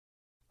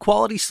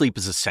Quality sleep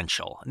is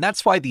essential, and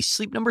that's why the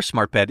Sleep Number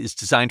Smart Bed is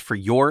designed for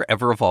your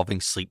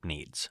ever-evolving sleep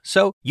needs.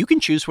 So you can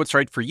choose what's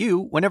right for you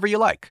whenever you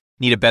like.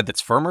 Need a bed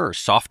that's firmer or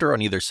softer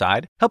on either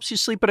side? Helps you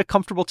sleep at a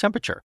comfortable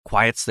temperature.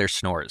 Quiets their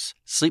snores.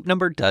 Sleep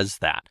Number does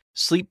that.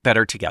 Sleep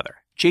better together.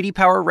 J.D.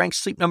 Power ranks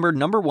Sleep Number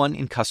 #1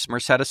 in customer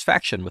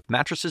satisfaction with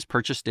mattresses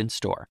purchased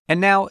in-store.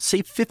 And now,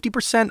 save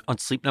 50% on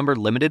Sleep Number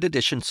limited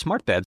edition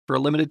smart beds for a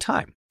limited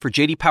time. For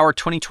J.D. Power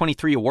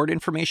 2023 award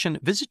information,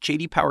 visit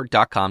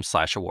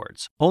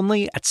jdpower.com/awards.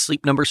 Only at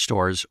Sleep Number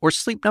stores or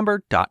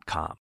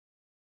sleepnumber.com.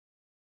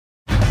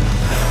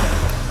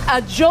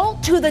 A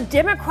jolt to the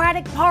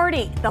Democratic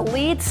Party. The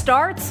lead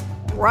starts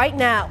right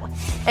now.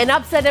 An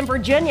upset in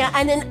Virginia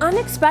and an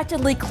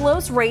unexpectedly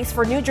close race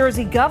for New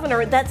Jersey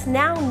governor that's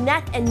now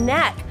neck and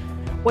neck.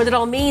 What it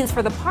all means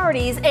for the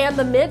parties and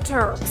the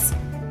midterms.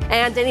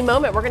 And any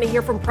moment, we're going to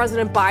hear from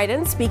President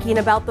Biden speaking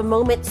about the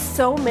moment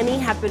so many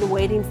have been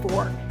waiting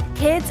for.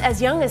 Kids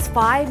as young as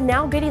 5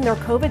 now getting their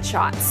COVID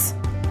shots.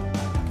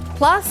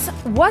 Plus,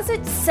 was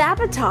it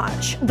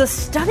sabotage? The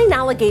stunning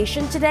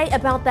allegation today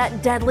about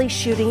that deadly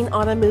shooting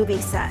on a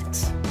movie set.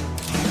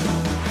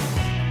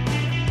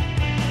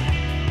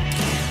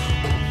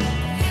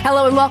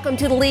 Hello and welcome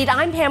to The Lead.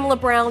 I'm Pamela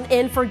Brown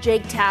in for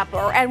Jake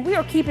Tapper, and we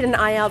are keeping an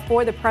eye out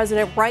for the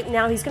president right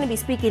now. He's going to be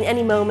speaking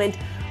any moment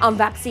on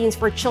vaccines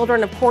for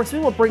children. Of course, we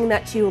will bring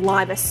that to you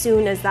live as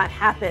soon as that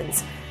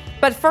happens.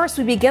 But first,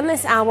 we begin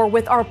this hour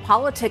with our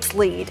politics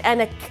lead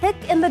and a kick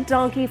in the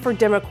donkey for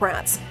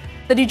Democrats.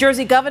 The New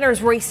Jersey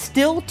governor's race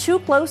still too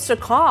close to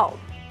call.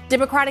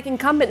 Democratic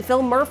incumbent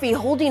Phil Murphy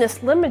holding a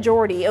slim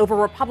majority over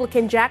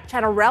Republican Jack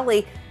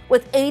Ciattarelli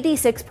with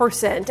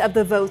 86% of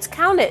the votes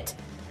counted.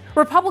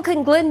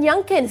 Republican Glenn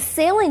Youngkin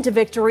sailing to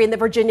victory in the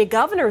Virginia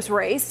governor's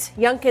race.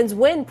 Youngkin's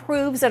win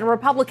proves that a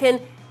Republican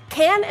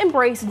can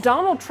embrace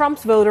Donald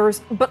Trump's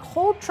voters but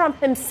hold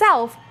Trump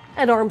himself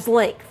at arm's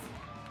length.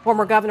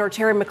 Former Governor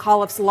Terry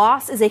McAuliffe's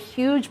loss is a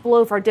huge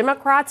blow for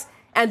Democrats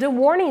and a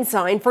warning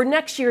sign for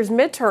next year's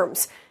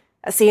midterms.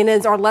 As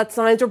CNN's Arlette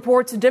Saenz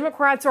reports,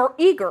 Democrats are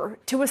eager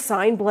to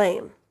assign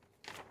blame.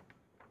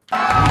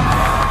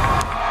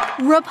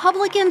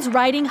 Republicans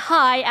riding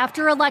high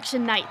after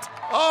election night.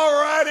 All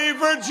righty,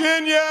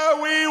 Virginia,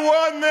 we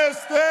won this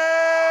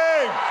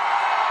thing!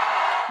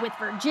 With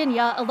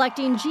Virginia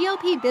electing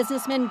GOP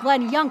businessman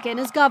Glenn Youngkin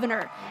as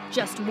governor,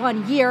 just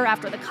 1 year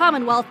after the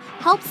Commonwealth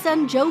helped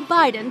send Joe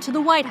Biden to the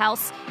White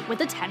House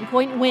with a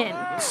 10-point win.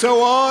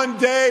 So on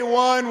day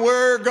one,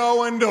 we're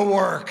going to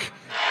work.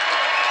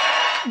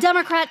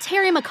 Democrat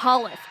Terry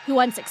McAuliffe, who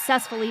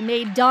unsuccessfully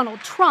made Donald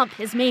Trump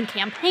his main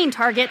campaign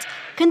target,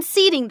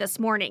 conceding this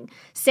morning,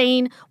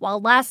 saying, "While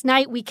last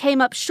night we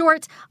came up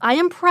short, I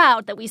am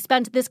proud that we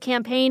spent this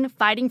campaign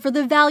fighting for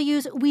the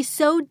values we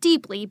so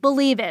deeply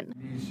believe in."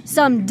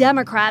 Some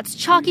Democrats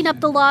chalking up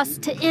the loss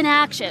to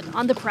inaction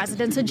on the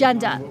president's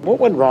agenda. What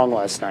went wrong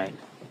last night?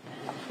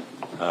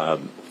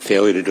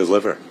 Failure to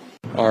deliver.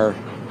 Our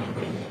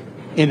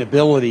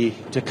inability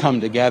to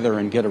come together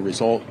and get a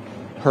result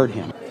hurt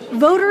him.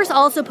 Voters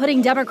also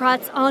putting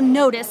Democrats on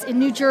notice in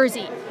New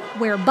Jersey,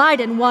 where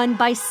Biden won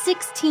by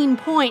 16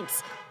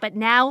 points, but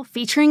now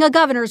featuring a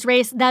governor's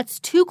race that's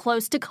too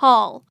close to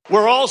call.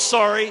 We're all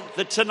sorry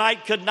that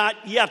tonight could not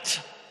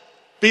yet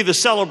be the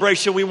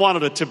celebration we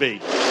wanted it to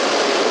be.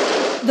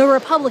 The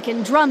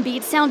Republican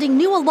drumbeat sounding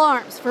new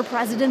alarms for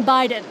President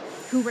Biden,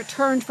 who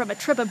returned from a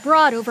trip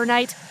abroad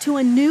overnight to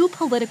a new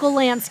political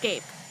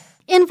landscape.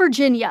 In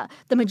Virginia,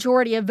 the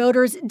majority of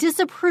voters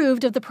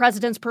disapproved of the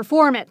president's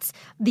performance.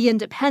 The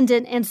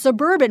independent and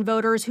suburban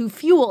voters who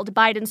fueled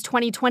Biden's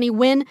 2020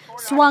 win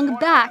swung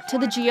back to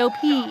the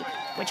GOP,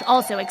 which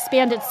also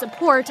expanded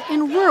support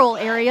in rural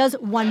areas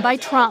won by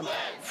Trump.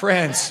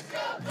 Friends,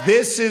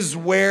 this is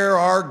where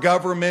our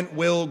government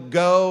will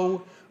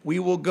go. We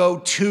will go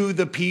to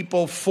the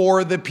people,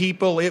 for the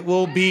people. It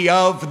will be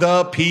of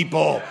the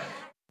people.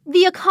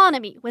 The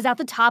economy was at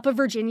the top of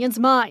Virginians'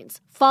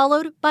 minds,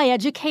 followed by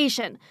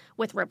education,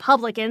 with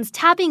Republicans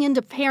tapping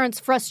into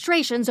parents'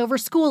 frustrations over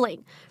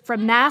schooling,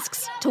 from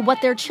masks to what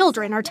their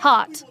children are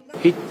taught.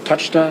 He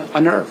touched a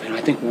nerve, and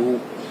I think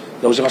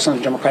those of us on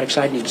the Democratic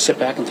side need to sit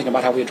back and think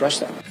about how we address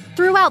that.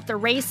 Throughout the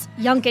race,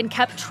 Youngkin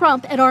kept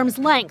Trump at arm's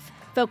length,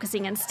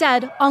 focusing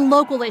instead on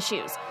local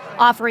issues,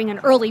 offering an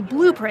early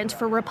blueprint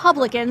for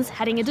Republicans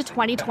heading into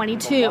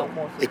 2022.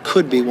 It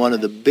could be one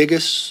of the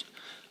biggest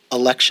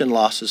election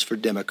losses for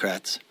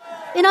Democrats.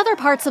 In other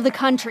parts of the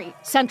country,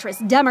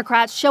 centrist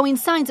Democrats showing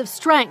signs of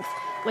strength,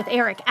 with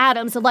Eric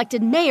Adams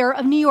elected mayor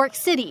of New York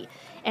City,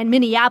 and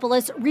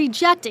Minneapolis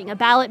rejecting a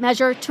ballot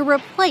measure to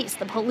replace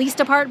the police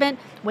department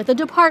with a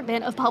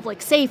Department of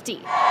Public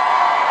Safety.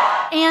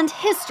 And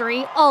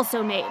history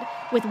also made,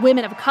 with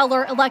women of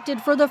color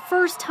elected for the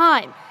first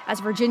time as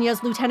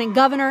Virginia's lieutenant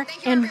governor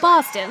and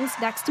Boston's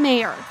next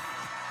mayor.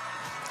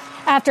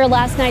 After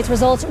last night's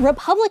results,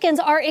 Republicans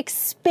are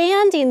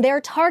expanding their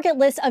target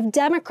list of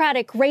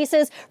Democratic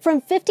races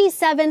from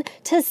 57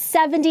 to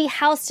 70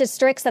 House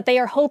districts that they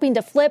are hoping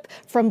to flip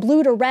from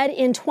blue to red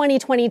in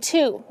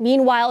 2022.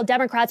 Meanwhile,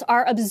 Democrats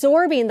are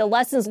absorbing the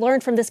lessons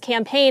learned from this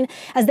campaign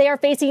as they are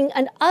facing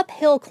an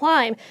uphill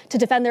climb to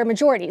defend their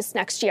majorities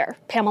next year.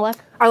 Pamela?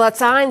 Arlette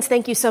Saenz,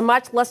 thank you so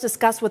much. Let's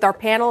discuss with our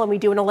panel, and we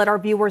do want to let our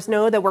viewers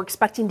know that we're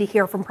expecting to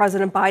hear from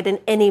President Biden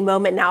any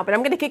moment now. But I'm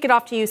going to kick it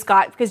off to you,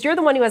 Scott, because you're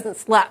the one who hasn't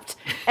slept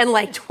in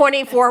like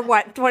 24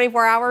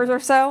 hours or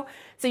so.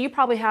 So you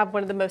probably have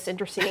one of the most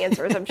interesting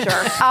answers, I'm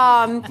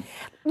sure.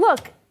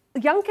 Look,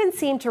 Youngkin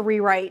seemed to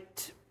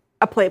rewrite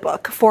a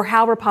playbook for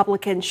how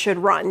Republicans should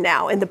run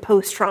now in the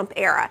post-Trump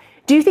era.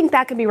 Do you think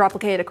that can be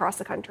replicated across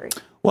the country?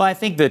 Well, I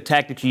think the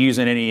tactic you use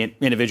in any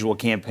individual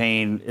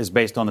campaign is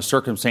based on the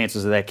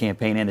circumstances of that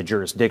campaign and the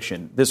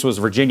jurisdiction. This was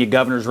Virginia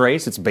governor's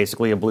race. It's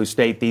basically a blue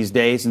state these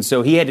days. And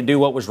so he had to do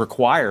what was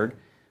required,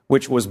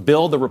 which was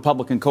build the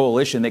Republican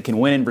coalition that can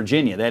win in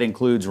Virginia. That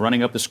includes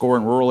running up the score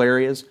in rural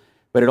areas,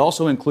 but it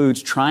also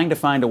includes trying to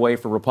find a way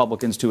for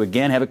Republicans to,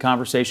 again, have a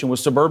conversation with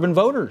suburban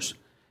voters.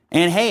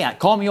 And, hey,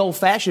 call me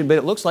old-fashioned, but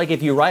it looks like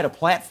if you write a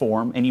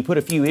platform and you put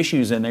a few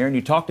issues in there and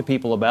you talk to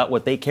people about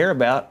what they care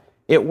about,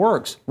 it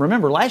works.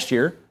 Remember, last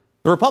year,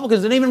 the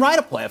Republicans didn't even write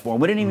a platform.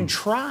 We didn't even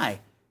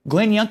try.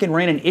 Glenn Youngkin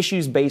ran an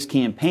issues-based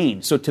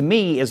campaign. So to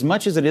me, as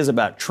much as it is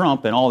about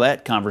Trump and all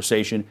that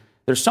conversation,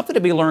 there's something to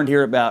be learned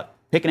here about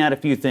picking out a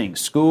few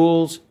things.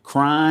 Schools,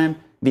 crime,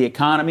 the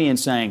economy, and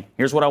saying,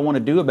 here's what I want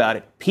to do about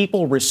it.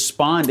 People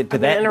responded to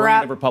that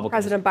brand of Republicans.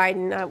 President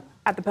Biden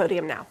at the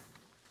podium now.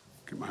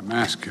 Get my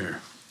mask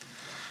here.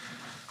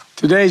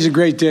 Today's a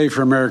great day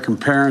for American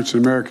parents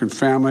and American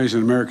families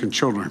and American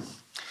children.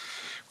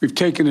 We've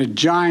taken a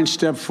giant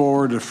step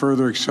forward to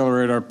further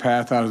accelerate our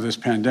path out of this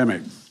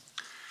pandemic.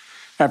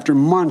 After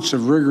months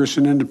of rigorous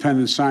and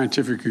independent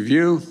scientific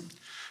review,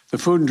 the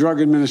Food and Drug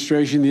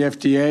Administration, the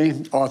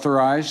FDA,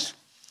 authorized,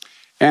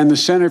 and the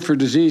Center for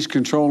Disease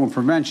Control and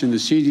Prevention, the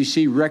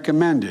CDC,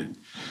 recommended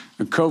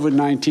a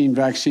COVID-19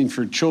 vaccine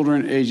for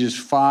children ages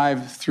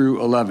 5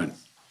 through 11.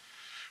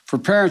 For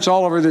parents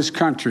all over this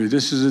country,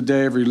 this is a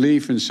day of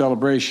relief and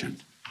celebration.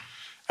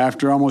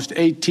 After almost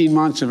 18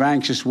 months of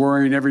anxious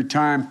worrying every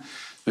time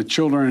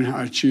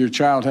your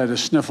child had a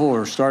sniffle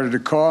or started to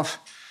cough,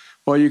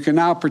 well, you can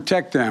now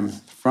protect them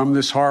from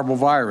this horrible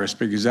virus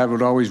because that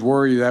would always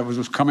worry you that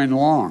was coming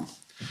along.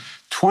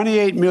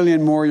 28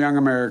 million more young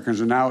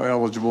Americans are now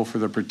eligible for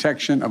the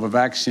protection of a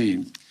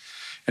vaccine.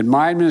 And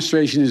my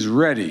administration is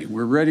ready.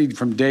 We're ready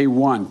from day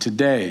one,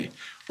 today,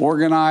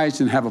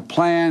 organized and have a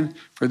plan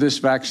for this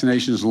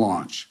vaccination's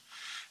launch.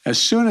 As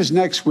soon as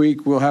next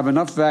week, we'll have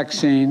enough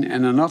vaccine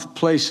and enough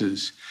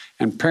places,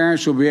 and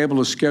parents will be able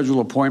to schedule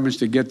appointments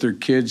to get their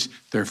kids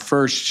their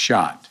first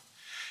shot.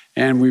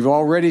 And we've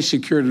already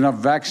secured enough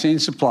vaccine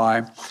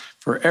supply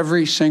for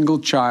every single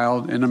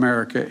child in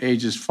America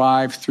ages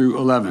 5 through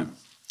 11.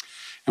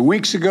 And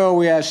weeks ago,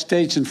 we asked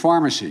states and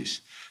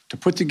pharmacies to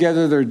put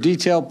together their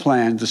detailed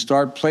plan to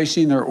start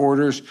placing their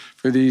orders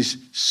for these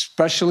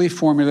specially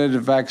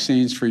formulated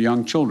vaccines for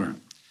young children.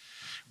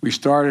 We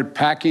started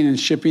packing and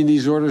shipping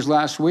these orders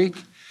last week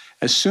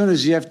as soon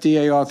as the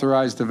FDA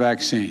authorized the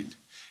vaccine.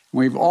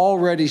 We've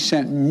already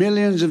sent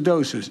millions of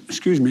doses,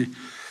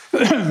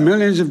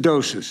 millions of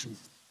doses,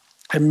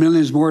 and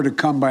millions more to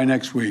come by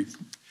next week.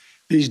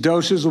 These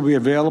doses will be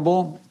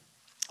available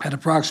at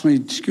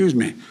approximately,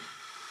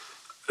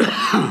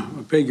 I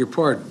beg your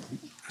pardon,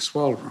 I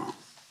swallowed wrong.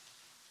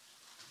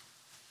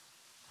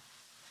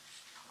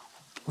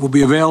 Will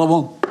be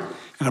available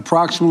at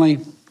approximately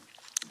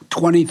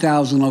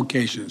 20,000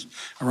 locations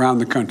around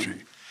the country.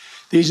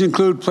 These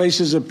include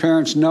places that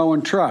parents know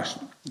and trust,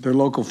 their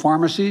local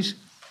pharmacies,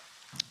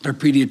 their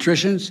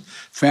pediatricians,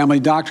 family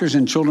doctors,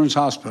 and children's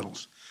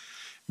hospitals.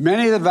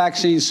 Many of the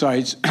vaccine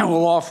sites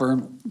will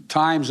offer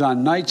times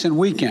on nights and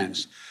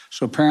weekends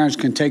so parents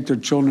can take their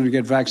children to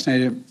get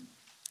vaccinated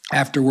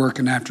after work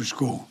and after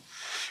school.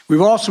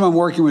 We've also been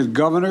working with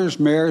governors,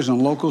 mayors,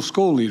 and local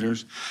school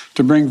leaders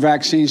to bring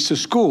vaccines to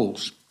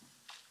schools.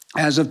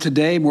 As of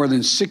today, more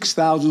than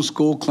 6,000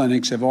 school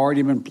clinics have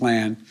already been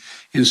planned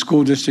in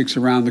school districts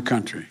around the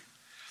country.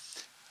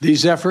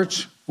 These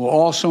efforts will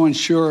also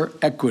ensure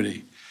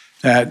equity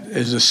that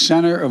is the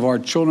center of our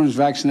children's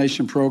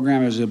vaccination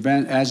program as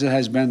it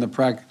has been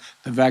the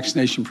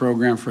vaccination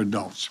program for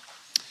adults.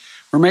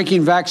 We're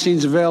making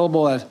vaccines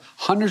available at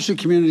hundreds of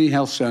community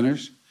health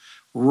centers,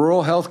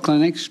 rural health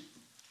clinics,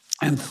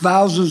 and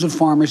thousands of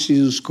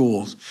pharmacies and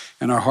schools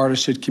in our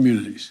hardest hit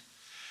communities.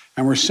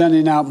 And we're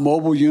sending out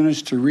mobile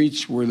units to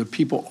reach where the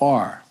people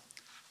are.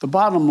 The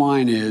bottom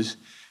line is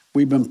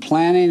we've been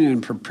planning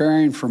and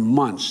preparing for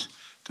months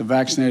to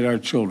vaccinate our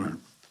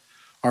children.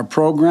 Our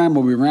program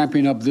will be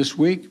ramping up this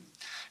week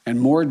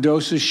and more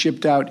doses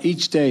shipped out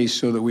each day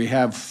so that we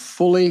are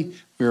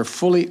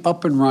fully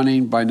up and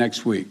running by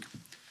next week.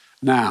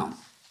 Now,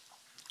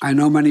 I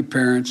know many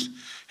parents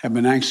have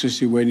been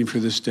anxiously waiting for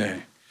this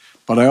day,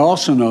 but I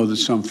also know that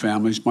some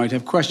families might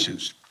have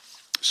questions.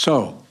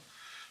 So,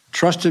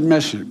 trusted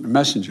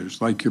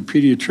messengers like your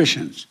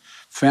pediatricians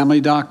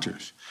family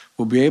doctors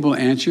will be able to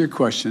answer your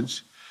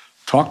questions,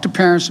 talk to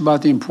parents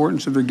about the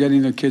importance of their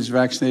getting their kids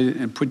vaccinated,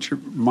 and put your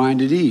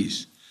mind at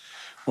ease.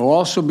 We'll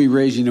also be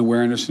raising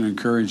awareness and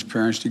encourage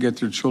parents to get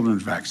their children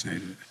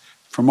vaccinated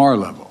from our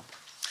level.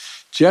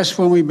 That's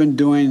what we've been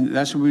doing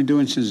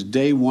since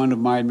day one of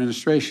my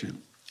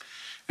administration.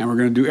 And we're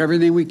going to do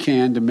everything we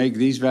can to make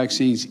these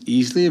vaccines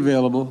easily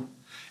available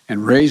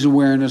and raise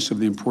awareness of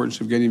the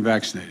importance of getting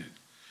vaccinated.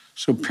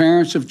 So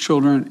parents of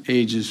children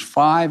ages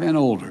 5 and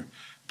older,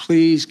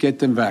 please get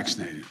them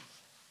vaccinated.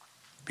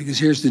 Because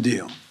here's the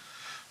deal.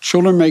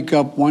 Children make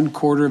up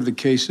 1/4 of the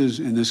cases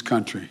in this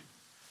country.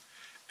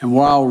 And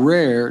while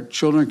rare,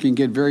 children can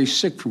get very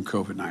sick from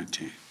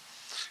COVID-19.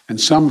 And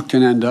some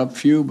can end up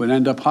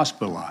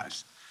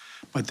hospitalized.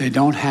 But they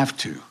don't have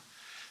to.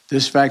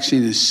 This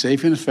vaccine is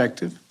safe and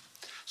effective.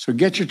 So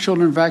get your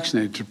children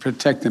vaccinated to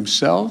protect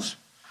themselves,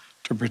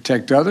 to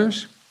protect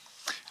others,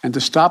 and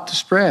to stop the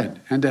spread,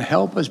 and to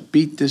help us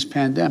beat this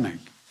pandemic.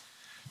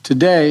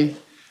 Today,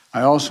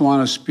 I also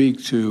want to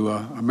speak to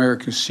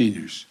America's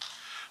seniors.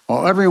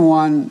 While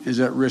everyone is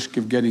at risk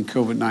of getting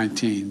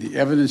COVID-19, the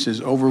evidence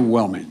is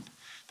overwhelming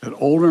that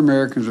older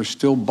Americans are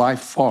still by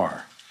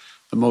far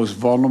the most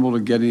vulnerable to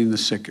getting the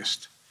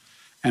sickest.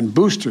 And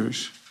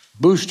boosters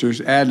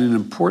add an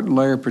important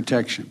layer of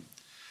protection.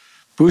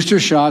 Booster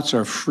shots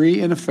are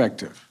free and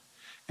effective,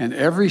 and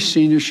every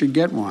senior should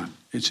get one.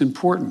 It's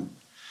important.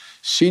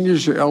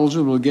 Seniors are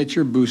eligible to get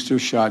your booster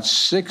shot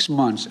 6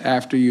 months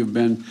after you've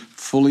been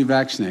fully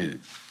vaccinated.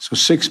 So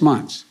 6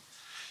 months.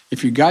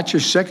 If you got your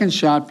second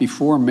shot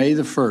before May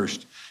the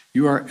 1st,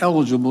 you are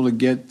eligible to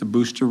get the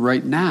booster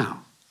right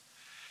now.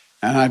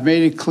 And I've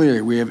made it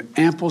clear we have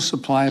ample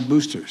supply of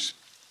boosters.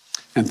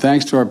 And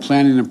thanks to our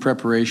planning and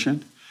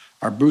preparation,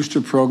 our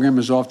booster program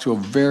is off to a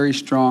very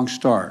strong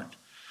start.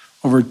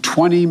 Over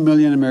 20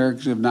 million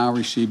Americans have now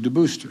received a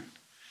booster.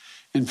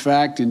 In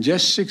fact, in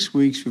just 6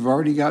 weeks, we've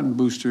already gotten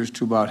boosters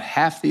to about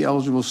half the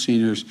eligible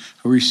seniors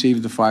who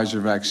received the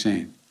Pfizer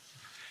vaccine.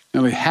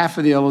 Nearly half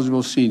of the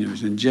eligible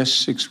seniors in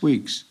just 6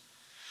 weeks.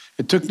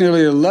 It took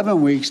nearly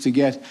 11 weeks to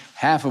get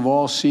half of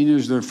all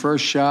seniors their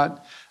first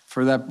shot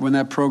when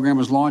that program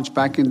was launched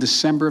back in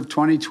December of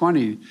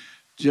 2020,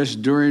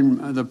 just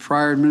during the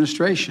prior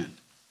administration.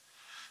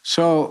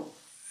 So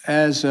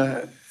this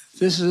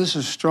is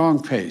a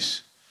strong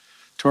pace.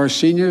 To our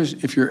seniors,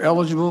 if you're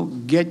eligible,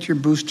 get your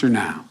booster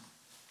now.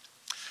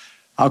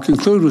 I'll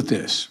conclude with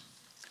this.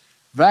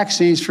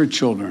 Vaccines for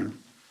children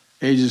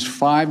ages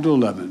 5 to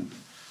 11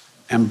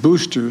 and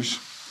boosters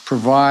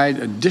provide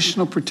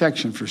additional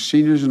protection for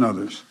seniors and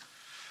others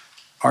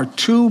are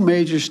 2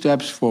 major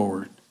steps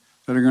forward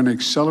that are going to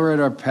accelerate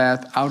our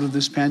path out of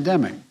this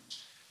pandemic.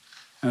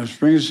 And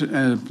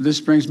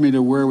this brings me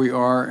to where we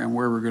are and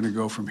where we're going to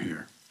go from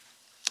here.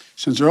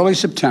 Since early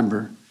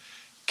September,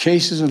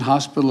 cases and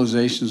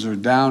hospitalizations are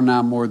down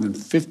now more than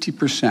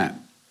 50%.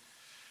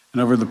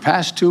 And over the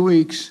past 2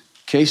 weeks,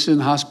 cases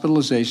and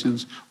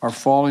hospitalizations are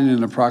falling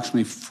in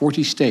approximately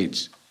 40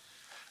 states.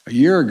 A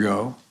year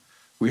ago,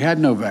 we had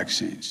no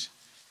vaccines.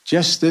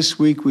 Just this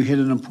week, we hit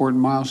an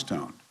important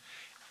milestone.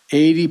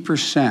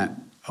 80%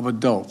 of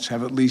adults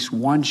have at least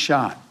one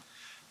shot.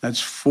 That's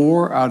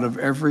 4 out of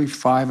every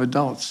 5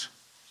 adults.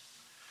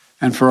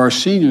 And for our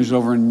seniors,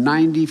 over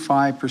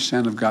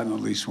 95% have gotten at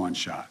least one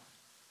shot.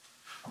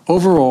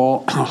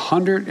 Overall,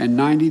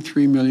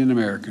 193 million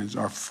Americans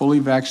are fully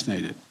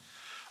vaccinated,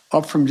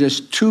 up from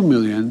just 2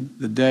 million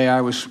the day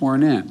I was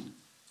sworn in.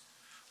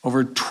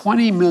 Over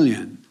 20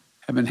 million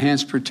have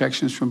enhanced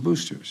protections from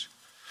boosters.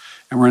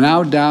 And we're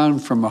now down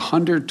from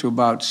 100 to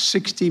about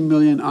 60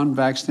 million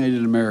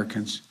unvaccinated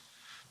Americans,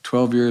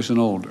 12 years and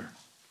older.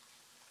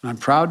 And I'm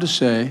proud to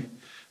say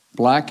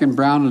Black and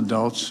brown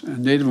adults and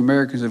Native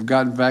Americans have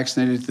gotten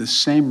vaccinated at the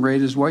same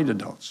rate as white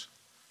adults.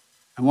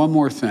 And one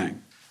more thing.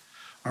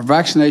 Our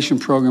vaccination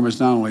program is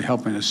not only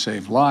helping us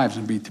save lives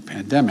and beat the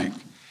pandemic,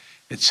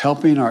 it's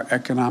helping our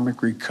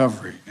economic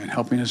recovery and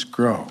helping us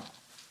grow.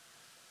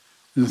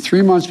 In the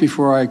 3 months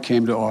before I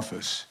came to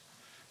office,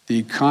 the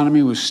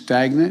economy was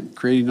stagnant,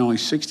 creating only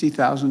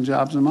 60,000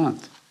 jobs a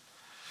month.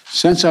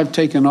 Since I've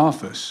taken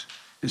office,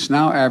 it's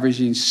now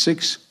averaging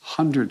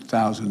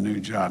 600,000 new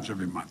jobs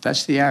every month.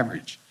 That's the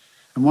average.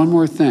 And one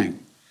more thing,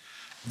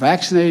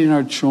 vaccinating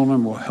our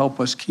children will help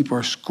us keep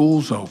our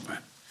schools open,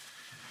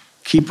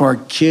 keep our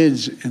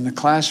kids in the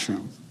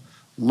classroom,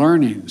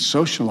 learning,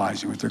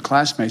 socializing with their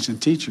classmates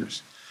and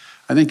teachers.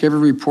 I think every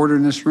reporter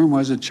in this room who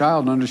has a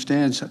child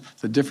understands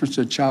the difference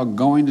of a child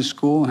going to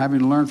school and having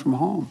to learn from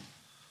home.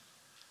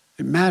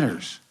 It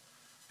matters.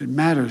 It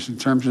matters in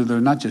terms of their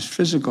not just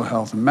physical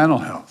health and mental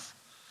health.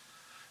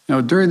 You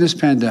know, during this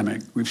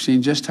pandemic, we've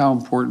seen just how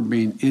important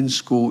being in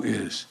school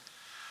is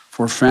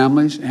for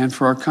families and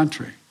for our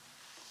country.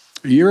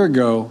 A year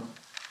ago,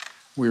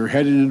 we were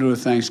headed into a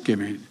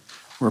Thanksgiving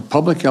where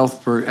public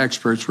health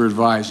experts were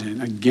advising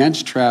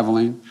against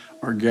traveling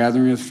or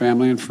gathering with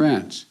family and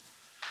friends.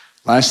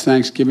 Last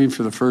Thanksgiving,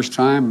 for the first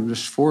time,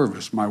 just 4 of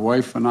us, my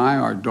wife and I,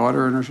 our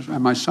daughter,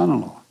 and my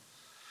son-in-law.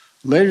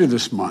 Later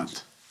this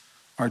month,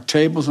 our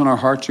tables and our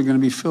hearts are going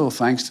to be filled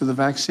thanks to the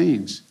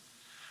vaccines.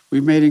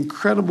 We've made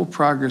incredible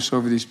progress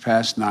over these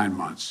past 9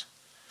 months,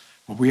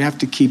 but we have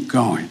to keep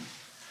going.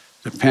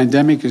 The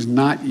pandemic is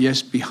not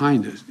yet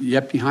behind us,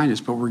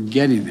 but we're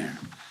getting there.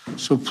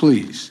 So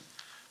please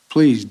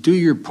do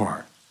your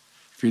part.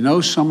 If you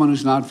know someone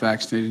who's not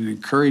vaccinated,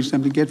 encourage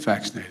them to get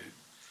vaccinated.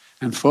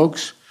 And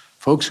folks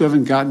who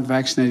haven't gotten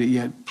vaccinated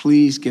yet,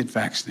 please get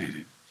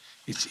vaccinated.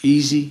 It's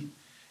easy,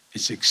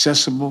 it's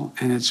accessible,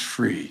 and it's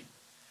free.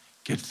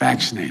 Get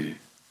vaccinated.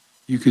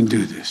 You can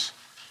do this.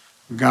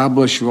 God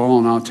bless you all,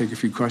 and I'll take a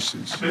few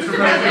questions. Mr.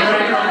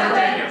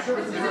 President,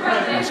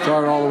 I'll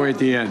start all the way at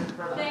the end.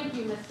 Thank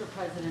you, Mr.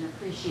 President.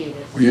 Appreciate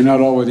it. Well, you're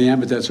not all the way at the end,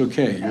 but that's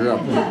okay. You're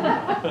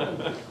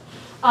up.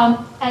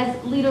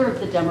 As leader of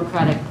the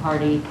Democratic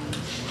Party,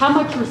 how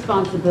much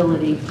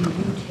responsibility do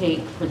you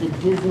take for the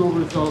dismal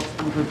results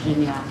in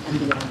Virginia and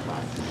beyond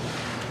last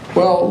night?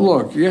 Well,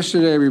 look,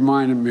 yesterday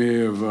reminded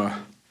me of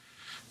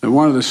that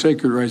one of the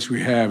sacred rights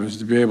we have is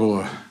to be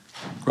able to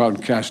go out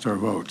and cast our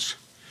votes.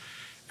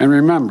 And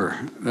remember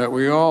that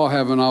we all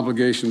have an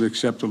obligation to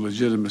accept the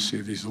legitimacy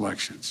of these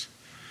elections.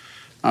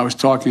 I was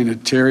talking to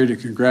Terry to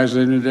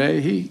congratulate him today.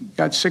 He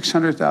got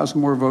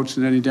 600,000 more votes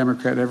than any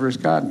Democrat ever has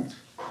gotten.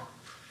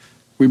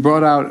 We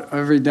brought out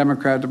every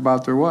Democrat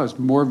about there was,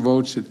 more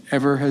votes than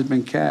ever has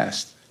been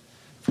cast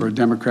for a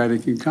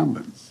Democratic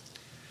incumbent.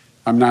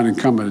 I'm not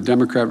incumbent, a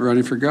Democrat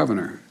running for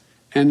governor.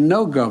 And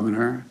no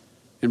governor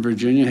in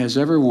Virginia has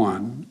ever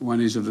won when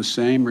he's of the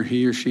same or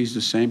he or she's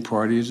the same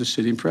party as the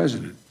sitting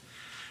president.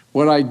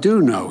 What I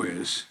do know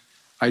is,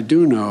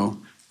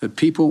 that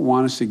people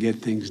want us to get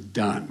things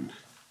done.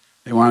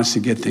 They want us to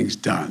get things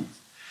done.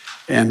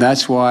 And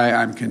that's why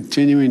I'm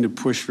continuing to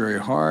push very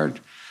hard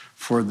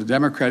for the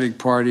Democratic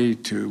Party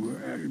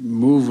to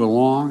move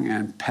along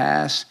and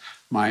pass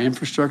my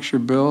infrastructure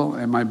bill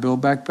and my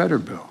Build Back Better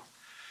bill.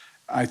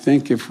 I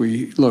think if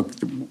we,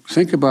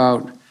 think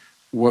about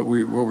what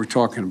we're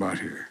talking about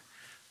here.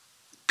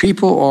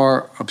 People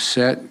are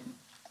upset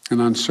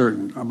and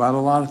uncertain about a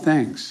lot of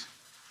things,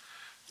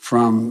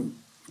 from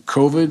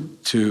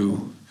COVID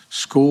to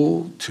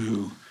school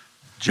to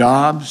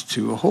jobs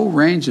to a whole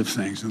range of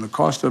things, and the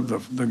cost of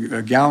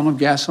a gallon of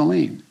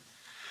gasoline.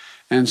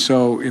 And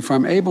so if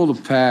I'm able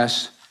to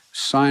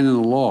sign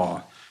into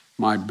law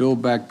my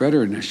Build Back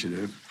Better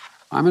initiative,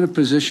 I'm in a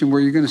position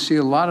where you're going to see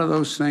a lot of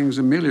those things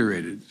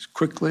ameliorated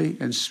quickly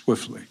and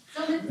swiftly.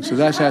 So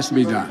that has to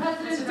be done.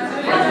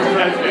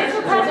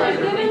 Mr. President,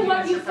 given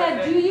what you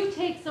said, do you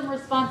take some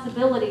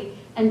responsibility,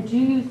 and do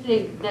you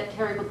think that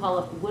Terry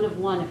McAuliffe would have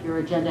won if your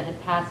agenda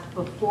had passed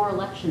before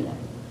Election Day?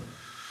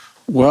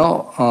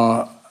 Well,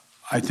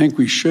 I think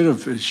we should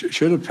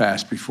have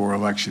passed before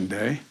Election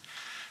Day,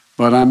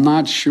 but I'm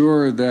not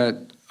sure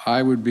that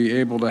I would be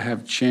able to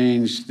have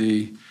changed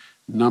the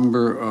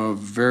number of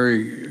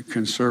very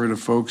conservative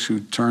folks who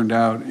turned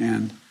out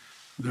in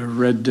the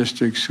red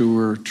districts who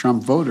were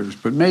Trump voters,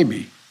 but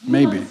maybe.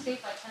 You won the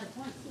state by 10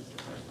 points, Mr.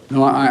 President.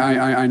 No,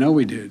 I know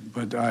we did,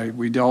 but I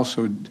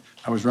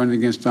was running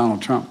against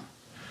Donald Trump.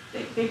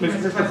 Thank you,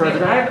 Mr.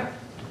 President.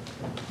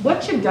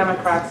 What should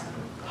Democrats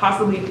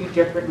possibly do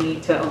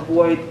differently to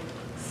avoid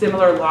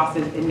similar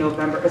losses in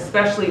November,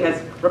 especially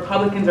as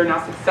Republicans are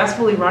now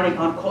successfully running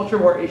on culture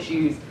war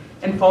issues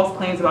and false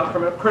claims about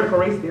critical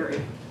race theory?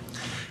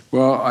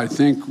 Well, I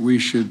think we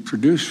should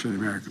produce for the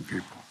American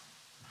people.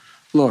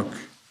 Look,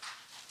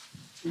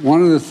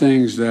 one of the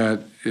things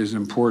that is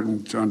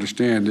important to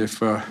understand, if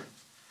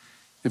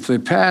they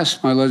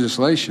pass my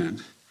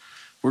legislation,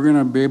 we're going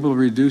to be able to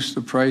reduce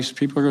the price.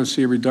 People are going to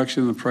see a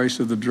reduction in the price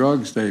of the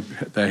drugs they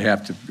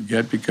have to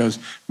get because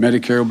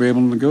Medicare will be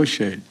able to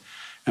negotiate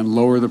and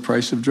lower the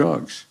price of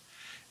drugs.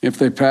 If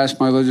they pass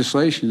my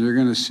legislation, you're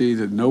going to see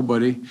that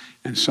nobody,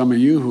 and some of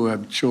you who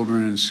have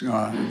children in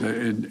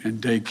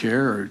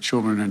daycare or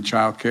children in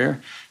child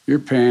care, you're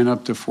paying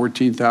up to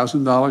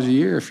 $14,000 a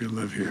year if you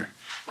live here.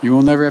 You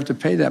will never have to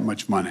pay that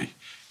much money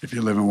if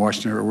you live in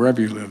Washington or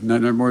wherever you live, no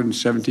more than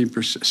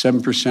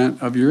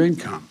 7% of your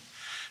income.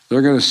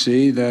 They're going to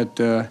see that,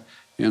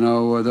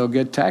 they'll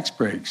get tax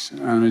breaks,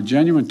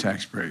 genuine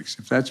tax breaks.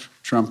 If that's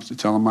Trump, to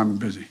tell him I'm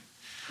busy.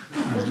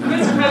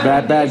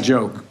 Bad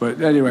joke,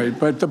 but anyway.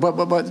 But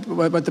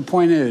the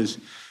point is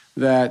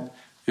that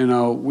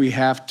we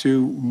have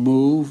to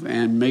move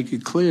and make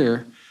it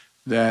clear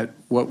that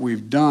what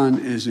we've done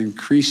is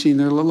increasing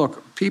their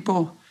look.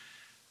 People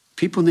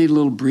need a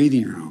little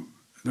breathing room.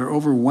 They're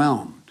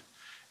overwhelmed,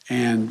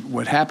 and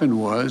what happened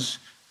was,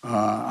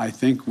 I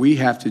think we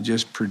have to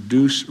just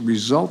produce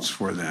results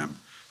for them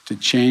to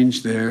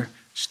change their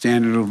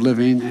standard of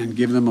living and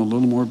give them a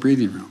little more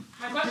breathing room.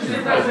 My question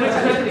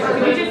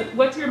is,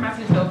 what's your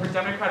message, though, for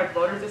Democratic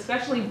voters,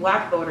 especially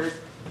black voters,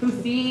 who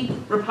see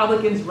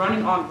Republicans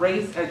running on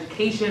race,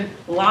 education,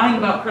 lying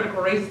about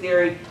critical race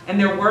theory, and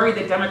they're worried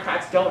that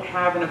Democrats don't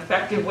have an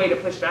effective way to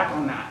push back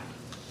on that?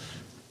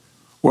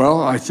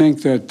 Well, I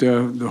think that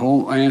the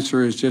whole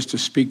answer is just to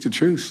speak the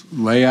truth,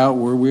 lay out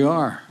where we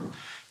are.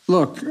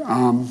 Look,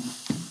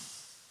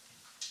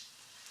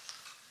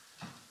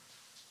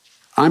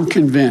 I'm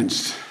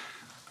convinced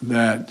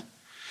that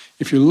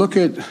if you look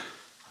at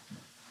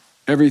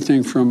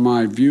everything from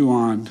my view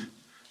on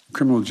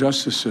criminal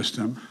justice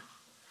system,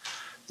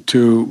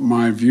 to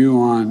my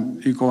view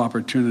on equal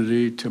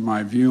opportunity, to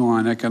my view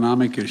on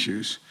economic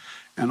issues,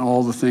 and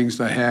all the things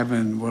I have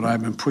and what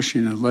I've been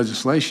pushing in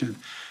legislation,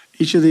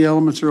 each of the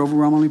elements are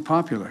overwhelmingly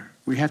popular.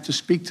 We have to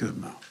speak to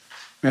them, though.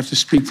 We have to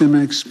speak to them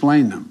and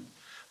explain them.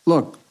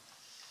 Look,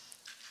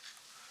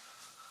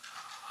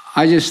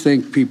 I just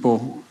think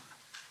people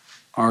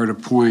are at a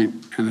point,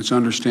 and it's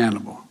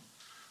understandable,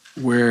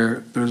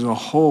 where there's a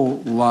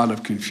whole lot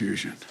of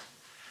confusion.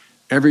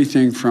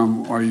 Everything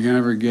from, are you going to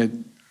ever get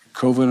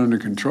COVID under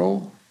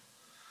control,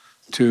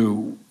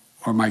 to,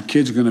 are my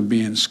kids going to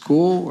be in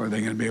school? Are they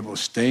going to be able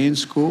to stay in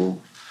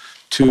school?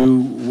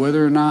 To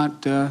whether or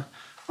not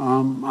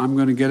I'm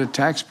going to get a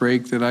tax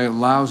break that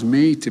allows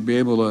me to be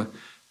able to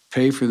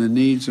pay for the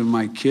needs of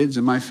my kids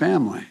and my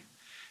family.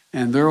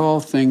 And they're all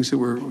things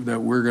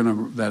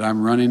that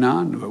I'm running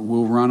on, that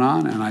we'll run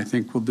on, and I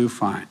think we'll do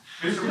fine.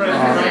 Mr.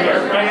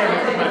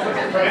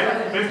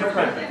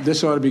 President,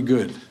 This ought to be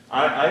good.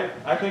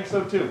 I think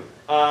so too.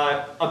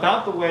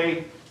 About the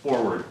way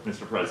forward,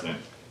 Mr. President,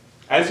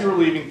 as you were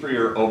leaving for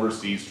your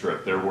overseas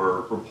trip, there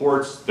were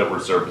reports that were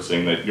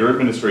surfacing that your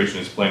administration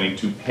is planning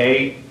to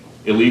pay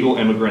illegal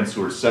immigrants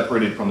who are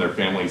separated from their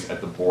families at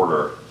the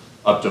border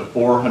up to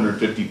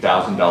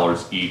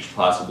 $450,000 each,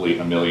 possibly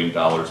 $1 million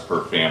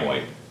per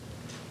family.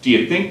 Do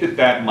you think that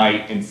that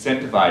might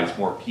incentivize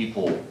more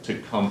people to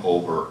come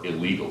over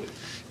illegally?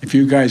 If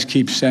you guys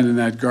keep sending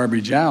that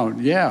garbage out,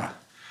 yeah,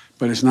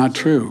 but it's not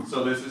true.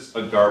 So this is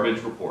a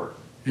garbage report?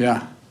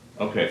 Yeah.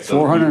 Okay.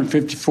 So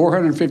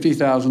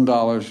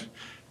 $450,000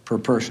 per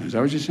person. Is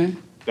that what you're saying?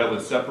 That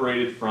was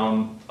separated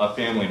from a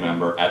family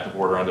member at the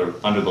border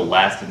under the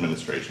last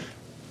administration.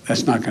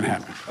 That's not going to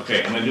happen.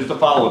 Okay, and then just a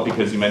follow-up,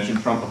 because you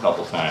mentioned Trump a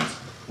couple times.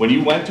 When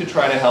you went to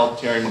try to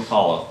help Terry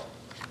McAuliffe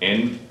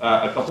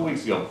a couple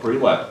weeks ago before you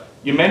left,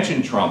 you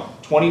mentioned Trump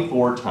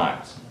 24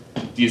 times.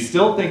 Do you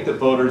still think that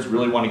voters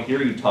really want to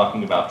hear you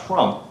talking about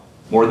Trump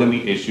more than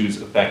the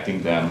issues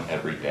affecting them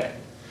every day?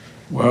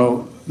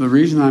 Well, the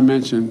reason I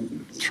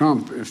mentioned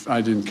Trump, if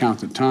I didn't count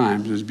the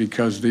times, is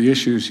because the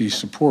issues he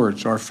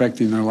supports are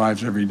affecting their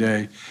lives every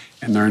day,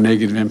 and they're a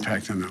negative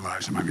impact on their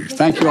lives, in my view.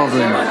 Thank you all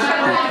very much.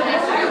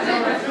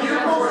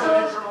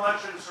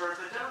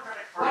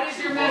 What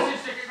is your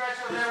message to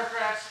congressional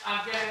Democrats on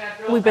getting that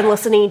bill? We've been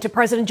listening to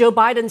President Joe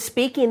Biden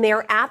speaking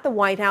there at the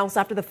White House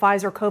after the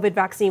Pfizer COVID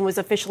vaccine was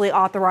officially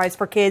authorized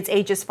for kids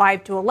ages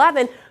 5 to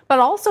 11, but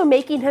also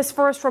making his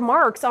first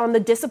remarks on the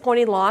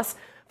disappointing loss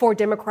for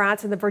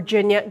Democrats in the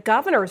Virginia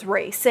governor's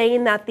race,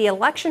 saying that the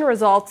election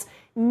results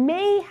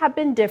may have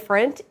been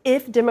different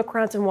if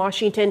Democrats in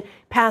Washington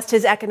passed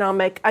his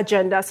economic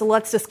agenda. So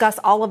let's discuss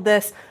all of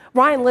this.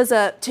 Ryan,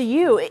 Liza, to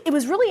you, it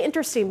was really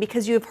interesting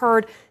because you've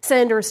heard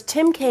Senators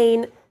Tim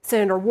Kaine,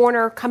 Senator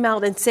Warner come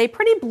out and say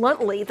pretty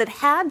bluntly that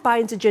had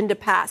Biden's agenda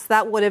passed,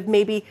 that would have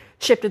maybe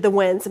shifted the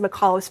winds in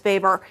McAuliffe's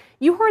favor.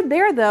 You heard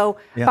there, though,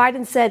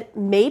 Biden said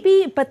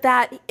maybe, but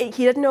that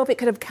he didn't know if it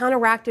could have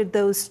counteracted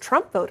those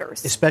Trump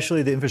voters.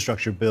 Especially the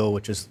infrastructure bill,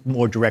 which is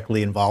more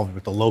directly involved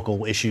with the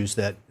local issues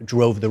that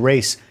drove the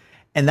race.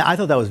 And I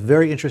thought that was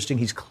very interesting.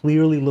 He's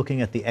clearly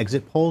looking at the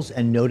exit polls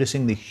and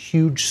noticing the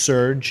huge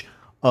surge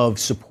of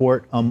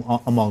support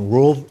among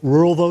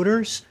rural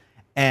voters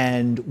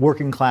and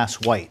working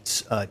class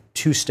whites.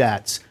 Two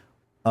stats.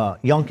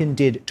 Youngkin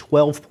did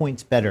 12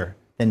 points better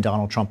than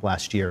Donald Trump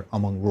last year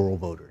among rural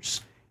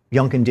voters.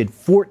 Youngkin did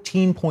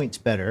 14 points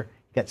better,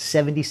 got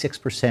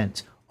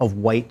 76% of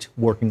white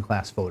working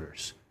class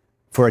voters.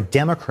 For a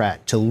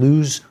Democrat to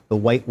lose the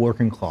white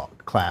working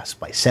class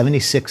by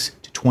 76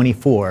 to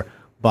 24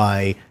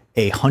 by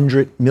a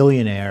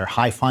 100-millionaire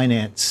high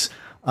finance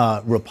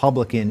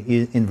Republican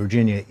in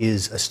Virginia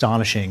is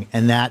astonishing.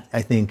 And that,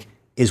 I think,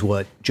 is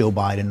what Joe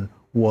Biden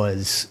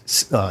was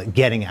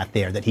getting at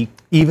there, that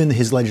even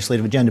his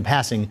legislative agenda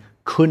passing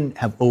couldn't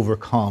have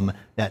overcome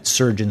that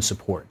surge in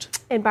support.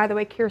 And by the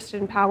way,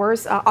 Kirsten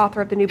Powers,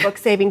 author of the new book,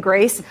 Saving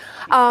Grace,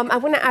 I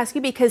want to ask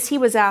you, because he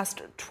was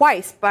asked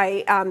twice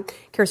by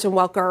Kirsten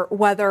Welker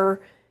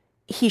whether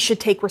he should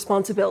take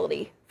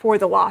responsibility for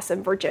the loss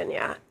in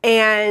Virginia.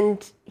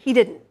 And he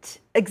didn't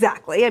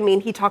exactly. I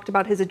mean, he talked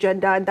about his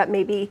agenda and that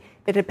maybe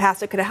if it had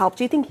passed, it could have helped.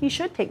 Do you think he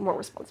should take more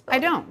responsibility? I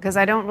don't, because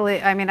I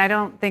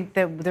don't think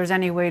that there's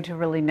any way to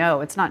really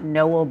know. It's not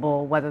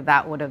knowable whether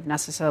that would have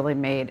necessarily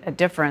made a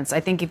difference. I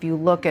think if you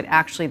look at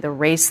actually the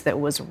race that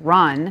was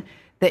run,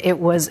 that it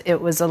was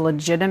a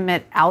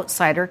legitimate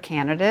outsider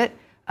candidate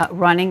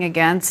running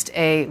against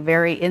a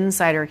very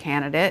insider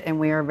candidate, and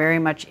we are very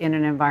much in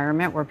an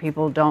environment where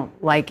people don't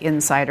like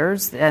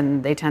insiders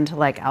and they tend to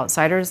like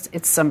outsiders.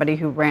 It's somebody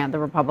the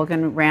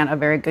Republican ran a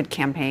very good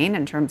campaign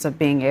in terms of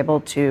being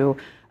able to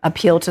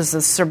appeal to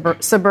the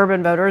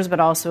suburban voters, but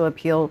also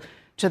appeal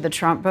to the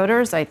Trump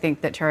voters. I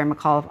think that Terry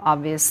McAuliffe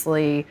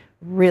obviously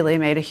really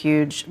made a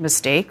huge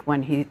mistake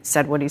when he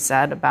said what he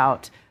said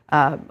about,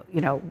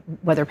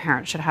 whether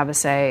parents should have a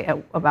say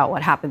about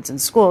what happens in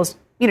schools.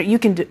 You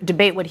can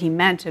debate what he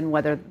meant and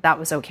whether that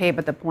was okay,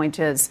 but the point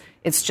is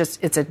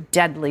it's a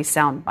deadly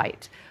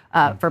soundbite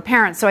for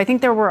parents. So I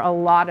think there were a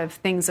lot of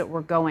things that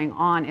were going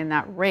on in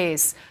that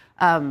race.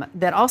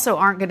 that also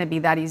aren't going to be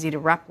that easy to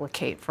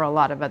replicate for a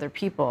lot of other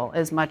people,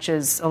 as much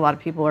as a lot of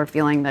people are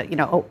feeling that,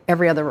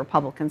 every other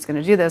Republican's going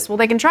to do this. Well,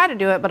 they can try to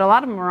do it, but a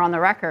lot of them are on the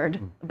record,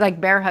 like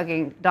bear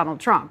hugging Donald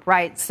Trump,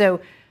 right? So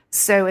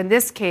in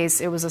this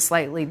case, it was a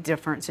slightly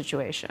different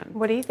situation.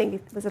 What do you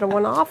think? Was it a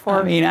one-off?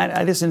 Or? I mean,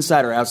 this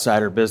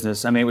insider-outsider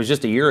business, it was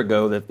just a year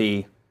ago that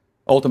the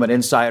ultimate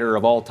insider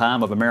of all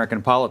time of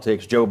American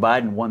politics, Joe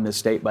Biden, won this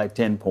state by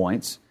 10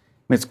 points.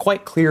 It's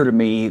quite clear to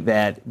me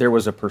that there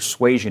was a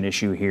persuasion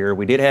issue here.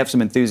 We did have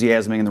some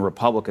enthusiasm in the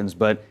Republicans,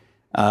 but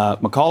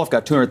McAuliffe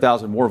got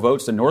 200,000 more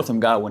votes than Northam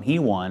got when he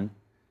won.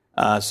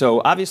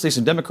 So obviously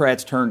some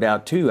Democrats turned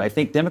out too. I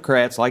think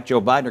Democrats, like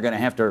Joe Biden, are going to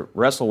have to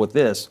wrestle with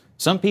this.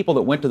 Some people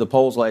that went to the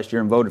polls last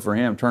year and voted for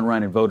him turned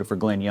around and voted for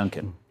Glenn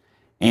Youngkin.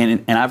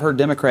 And I've heard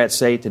Democrats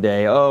say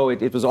today,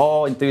 it was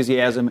all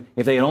enthusiasm.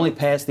 If they had only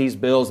passed these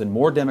bills, then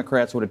more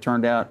Democrats would have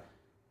turned out.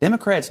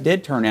 Democrats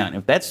did turn out.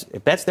 And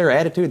if that's their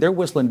attitude, they're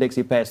whistling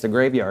Dixie past the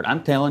graveyard.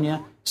 I'm telling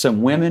you,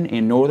 some women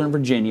in Northern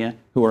Virginia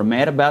who are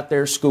mad about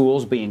their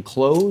schools being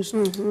closed,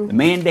 the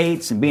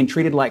mandates, and being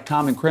treated like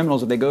common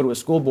criminals if they go to a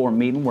school board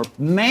meeting were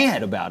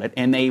mad about it,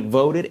 and they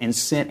voted and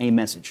sent a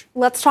message.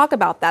 Let's talk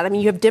about that. I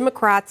mean, you have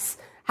Democrats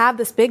have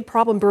this big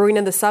problem brewing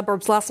in the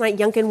suburbs. Last night,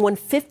 Youngkin won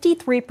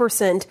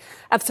 53%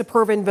 of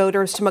suburban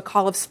voters to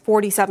McAuliffe's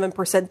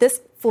 47%.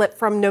 This flipped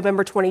from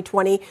November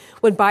 2020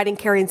 when Biden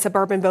carried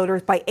suburban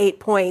voters by 8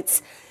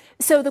 points.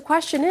 So the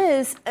question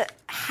is,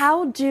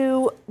 how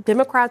do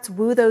Democrats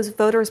woo those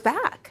voters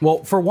back?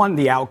 Well, for one,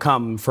 the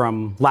outcome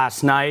from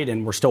last night,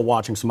 and we're still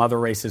watching some other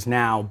races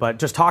now, but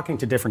just talking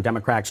to different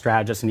Democratic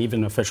strategists and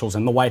even officials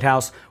in the White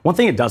House, one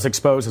thing it does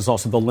expose is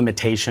also the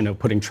limitation of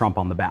putting Trump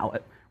on the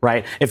ballot.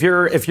 Right. If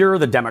you're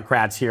the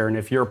Democrats here, and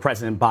if you're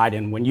President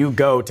Biden, when you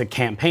go to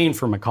campaign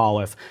for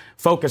McAuliffe,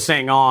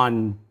 focusing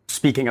on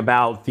speaking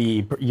about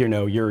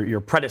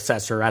your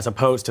predecessor as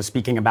opposed to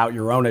speaking about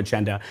your own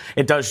agenda,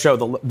 it does show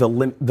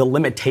the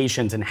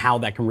limitations and how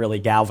that can really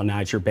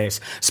galvanize your base.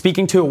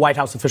 Speaking to a White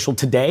House official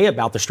today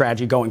about the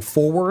strategy going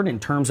forward in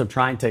terms of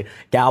trying to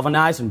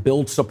galvanize and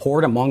build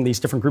support among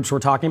these different groups we're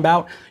talking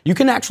about, you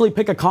can actually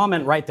pick a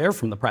comment right there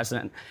from the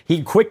president.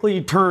 He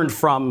quickly turned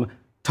from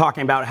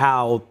talking about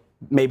how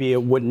maybe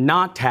it would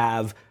not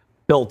have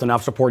built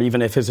enough support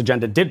even if his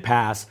agenda did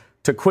pass,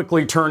 to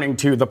quickly turning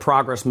to the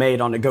progress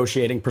made on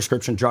negotiating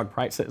prescription drug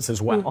prices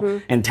as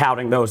well, and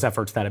touting those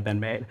efforts that have been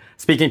made.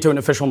 Speaking to an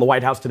official in the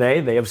White House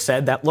today, they have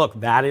said that, look,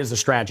 that is a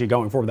strategy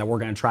going forward, that we're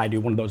going to try to do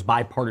one of those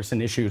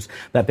bipartisan issues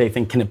that they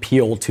think can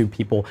appeal to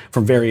people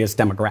from various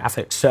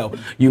demographics. So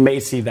you may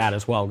see that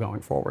as well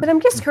going forward. But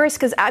I'm just curious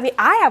because,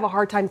 I have a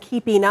hard time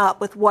keeping up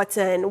with what's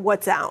in,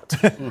 what's out.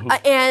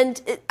 And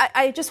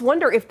I just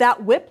wonder if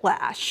that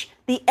whiplash,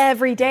 the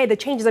everyday, the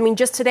changes,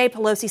 just today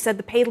Pelosi said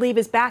the paid leave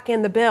is back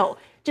in the bill.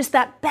 Just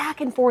that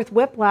back and forth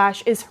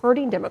whiplash is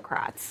hurting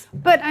Democrats.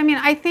 But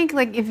I think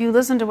if you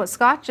listen to what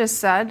Scott just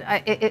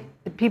said,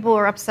 people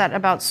are upset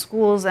about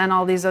schools and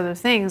all these other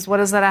things. What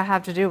does that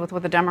have to do with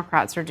what the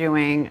Democrats are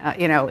doing,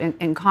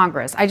 in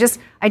Congress? I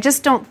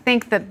just don't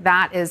think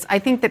that is. I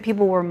think that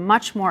people were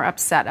much more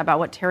upset about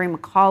what Terry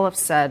McAuliffe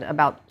said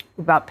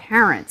about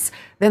parents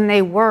than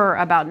they were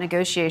about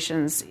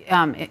negotiations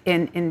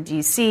in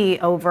D.C.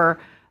 over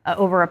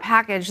a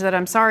package that,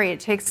 I'm sorry, it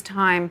takes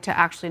time to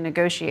actually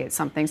negotiate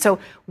something. So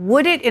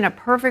would it, in a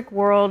perfect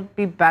world,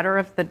 be better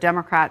if the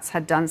Democrats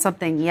had done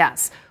something?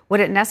 Yes. Would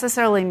it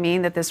necessarily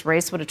mean that this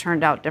race would have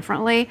turned out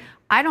differently?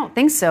 I don't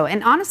think so.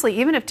 And honestly,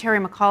 even if Terry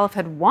McAuliffe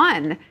had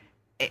won,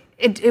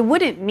 it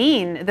wouldn't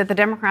mean that the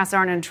Democrats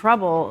aren't in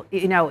trouble,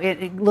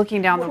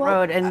 looking down the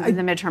road in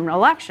the midterm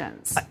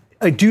elections.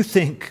 I do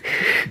think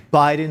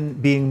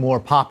Biden being more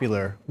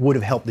popular would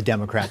have helped the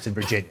Democrats in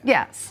Virginia.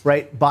 Yes.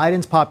 Right?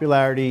 Biden's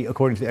popularity,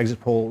 according to the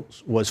exit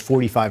polls, was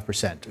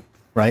 45%.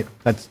 Right?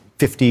 That's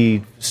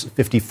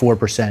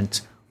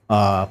 54%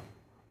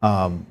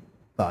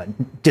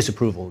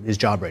 disapproval, his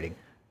job rating.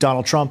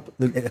 Donald Trump,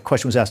 the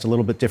question was asked a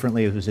little bit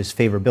differently. It was his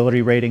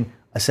favorability rating,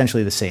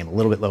 essentially the same, a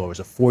little bit lower. It was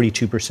a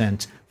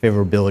 42%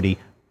 favorability,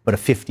 but a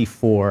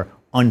 54%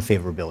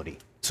 unfavorability.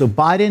 So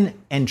Biden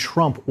and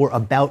Trump were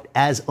about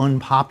as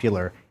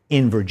unpopular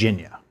in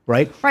Virginia,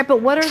 right? Right,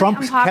 but what are they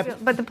unpopular?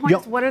 But the point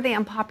is, what are they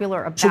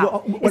unpopular about?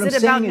 So is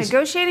it about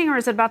negotiating, or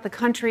is it about the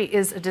country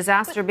is a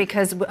disaster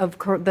because of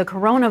the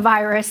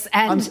coronavirus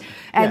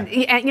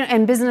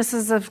and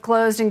businesses have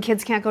closed and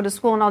kids can't go to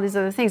school and all these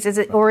other things? Is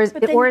it or is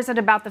it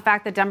about the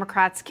fact that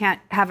Democrats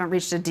haven't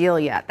reached a deal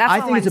yet? That's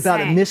I think it's about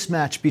saying. A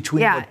mismatch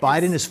between what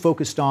Biden is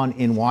focused on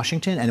in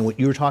Washington and what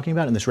you were talking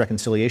about in this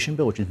reconciliation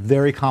bill, which is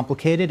very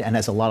complicated and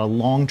has a lot of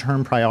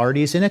long-term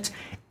priorities in it,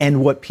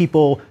 and what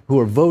people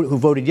who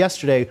voted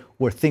yesterday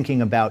were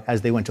thinking about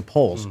as they went to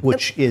polls,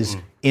 which is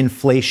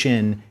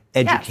inflation,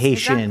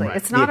 education,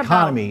 the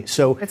economy.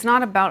 So it's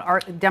not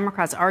about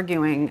Democrats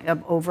arguing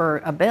over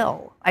a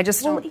bill. I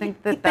just don't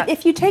think that. But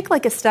if you take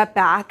a step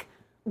back,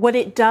 what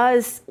it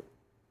does,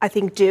 I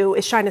think, do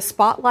is shine a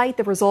spotlight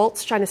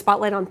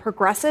on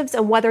progressives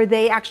and whether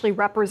they actually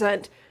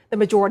represent the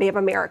majority of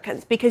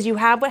Americans, because you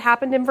have what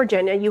happened in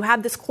Virginia. You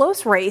have this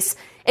close race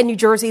in New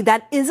Jersey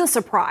that is a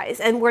surprise,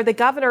 and where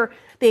the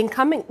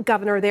incumbent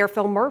governor there,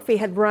 Phil Murphy,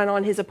 had run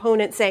on his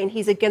opponent saying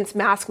he's against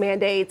mask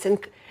mandates and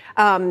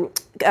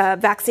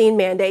vaccine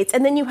mandates.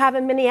 And then you have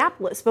in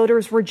Minneapolis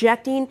voters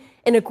rejecting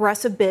an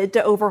aggressive bid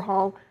to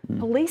overhaul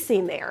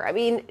policing there. I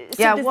mean,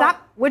 so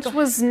which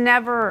was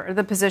never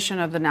the position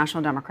of the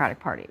National Democratic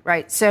Party,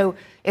 right? So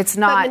it's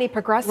not but many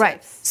progressives,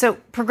 right? So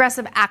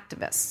progressive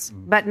activists,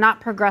 but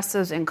not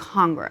progressives in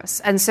Congress.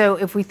 And so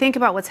if we think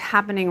about what's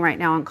happening right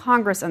now in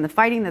Congress and the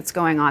fighting that's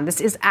going on,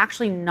 this is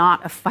actually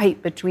not a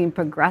fight between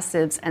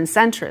progressives and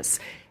centrists.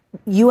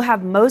 You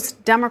have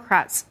most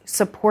Democrats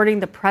supporting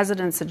the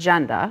president's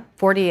agenda,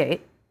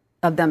 48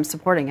 of them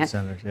supporting it.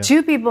 Senators, yeah.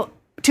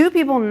 Two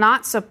people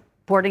not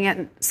supporting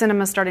it.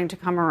 Sinema's starting to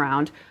come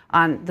around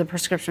on the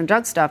prescription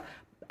drug stuff.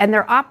 And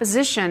their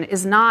opposition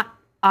is not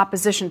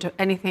opposition to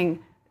anything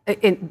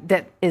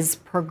that is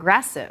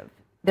progressive.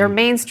 They're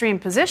mainstream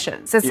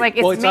positions. It's like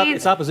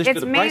it's opposition to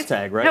the price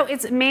tag, right?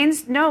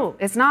 No,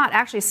 it's not.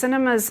 Actually,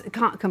 Sinema's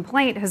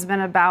complaint has been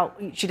about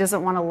she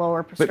doesn't want to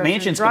lower prescription drug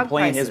prices. But Manchin's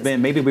complaint has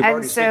been maybe we've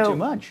already spent too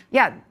much.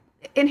 Yeah,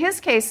 in his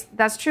case,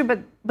 that's true,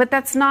 but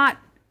that's not.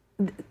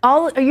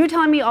 Are you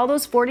telling me all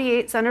those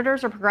 48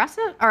 senators are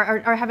progressive,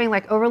 are having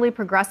like overly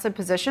progressive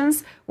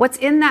positions? What's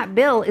in that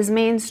bill is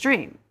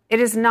mainstream. It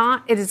is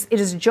not. It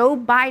is Joe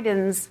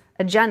Biden's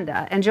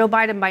agenda, and Joe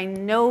Biden by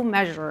no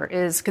measure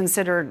is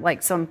considered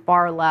like some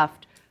far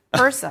left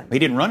person. He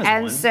didn't run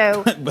as one.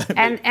 So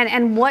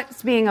and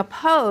what's being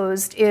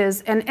opposed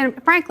is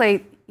and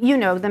frankly, you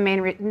know, the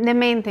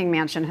main thing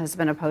Manchin has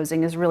been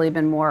opposing has really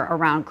been more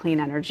around clean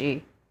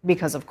energy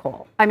because of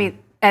coal. I mean,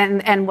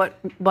 and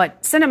what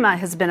Sinema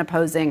has been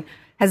opposing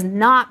has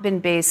not been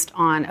based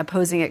on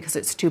opposing it because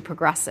it's too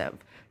progressive.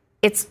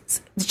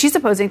 She's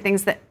opposing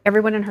things that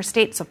everyone in her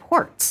state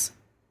supports.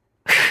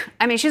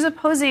 I mean, she's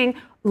opposing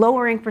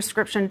lowering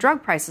prescription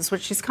drug prices,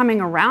 which she's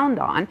coming around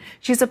on.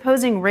 She's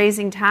opposing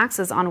raising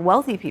taxes on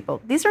wealthy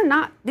people. These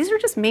are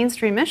just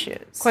mainstream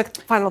issues. Quick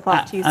final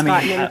thought to you,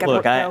 Scott.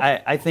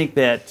 I think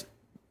that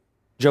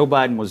Joe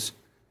Biden was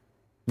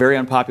very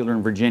unpopular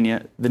in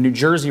Virginia. The New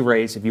Jersey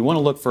race, if you want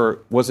to look for,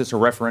 was this a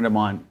referendum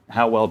on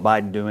how well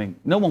Biden doing?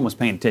 No one was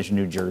paying attention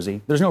to New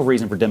Jersey. There's no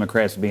reason for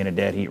Democrats to be in a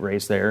dead heat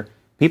race there.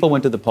 People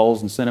went to the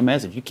polls and sent a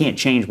message. You can't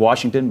change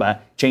Washington by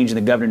changing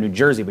the governor of New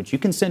Jersey, but you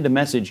can send a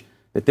message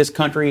that this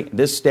country,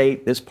 this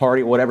state, this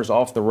party, whatever's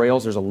off the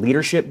rails. There's a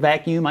leadership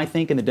vacuum, I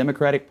think, in the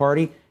Democratic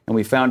Party, and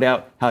we found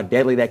out how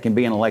deadly that can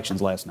be in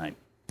elections last night.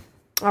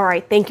 All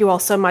right. Thank you all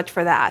so much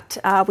for that.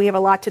 We have a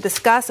lot to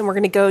discuss, and we're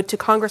going to go to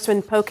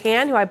Congressman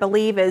Pocan, who I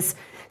believe is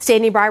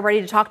standing by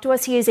ready to talk to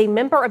us. He is a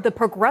member of the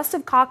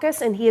Progressive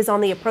Caucus, and he is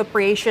on the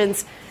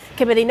Appropriations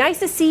Committee. Nice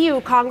to see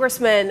you,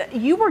 Congressman.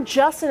 You were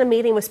just in a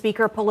meeting with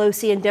Speaker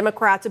Pelosi and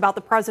Democrats about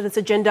the president's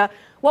agenda.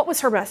 What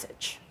was her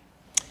message?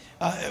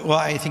 Well,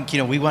 I think,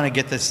 we want to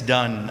get this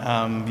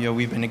done.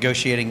 We've been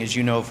negotiating, as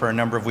you know, for a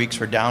number of weeks.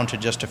 We're down to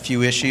just a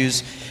few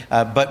issues.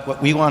 But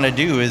what we want to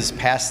do is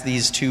pass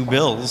these two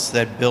bills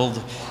that build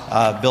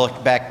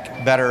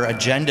back better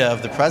agenda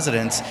of the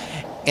president's.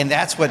 And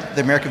that's what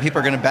the American people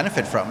are going to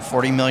benefit from.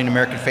 40 million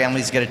American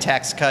families get a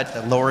tax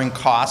cut, lowering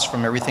costs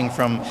from everything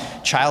from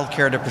child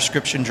care to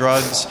prescription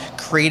drugs,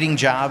 creating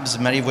jobs,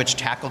 many of which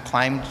tackle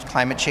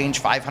climate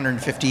change,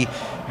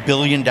 $550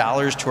 billion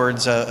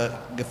towards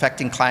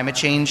affecting climate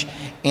change.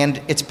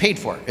 And it's paid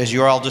for, as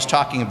you're all just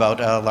talking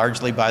about,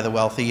 largely by the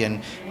wealthy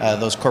and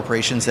those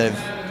corporations that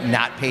have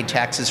not paid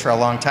taxes for a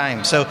long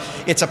time. So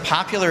it's a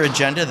popular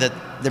agenda that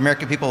the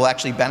American people will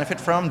actually benefit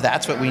from.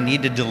 That's what we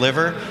need to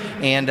deliver.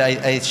 And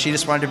she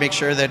just wanted to make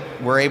sure that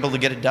we're able to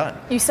get it done.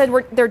 You said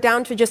they're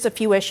down to just a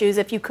few issues.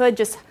 If you could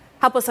just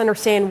help us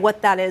understand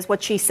what that is,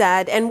 what she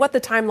said, and what the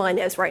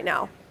timeline is right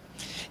now.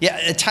 Yeah,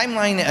 a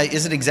timeline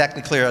isn't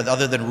exactly clear,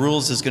 other than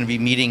Rules is going to be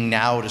meeting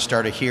now to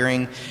start a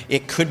hearing.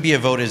 It could be a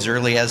vote as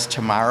early as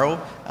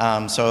tomorrow.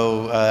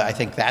 So I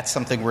think that's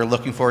something we're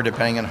looking for,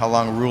 depending on how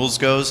long Rules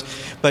goes.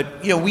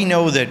 But, we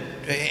know that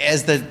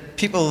as the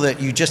people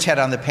that you just had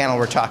on the panel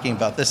were talking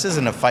about, this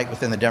isn't a fight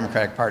within the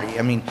Democratic Party.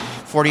 I mean,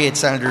 48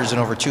 senators and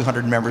over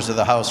 200 members of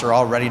the House are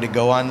all ready to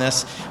go on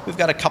this. We've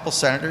got a couple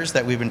senators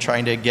that we've been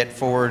trying to get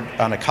forward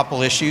on a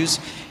couple issues.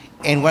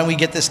 And when we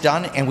get this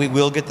done, and we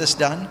will get this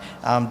done,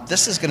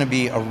 this is going to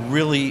be a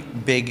really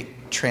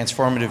big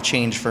transformative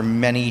change for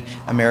many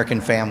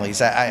American families.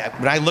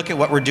 When I look at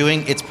what we're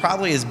doing, it's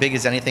probably as big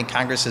as anything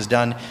Congress has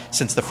done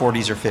since the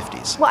 40s or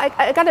 50s. Well,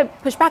 I got to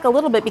push back a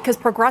little bit because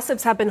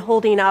progressives have been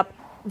holding up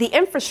the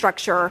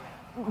infrastructure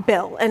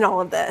bill and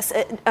all of this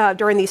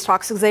during these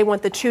talks because they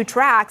want the two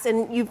tracks.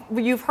 And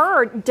you've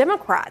heard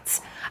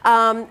Democrats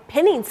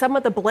pinning some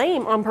of the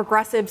blame on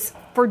progressives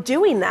for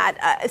doing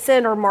that.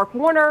 Senator Mark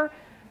Warner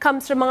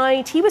comes to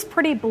mind. He was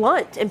pretty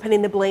blunt in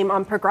pinning the blame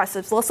on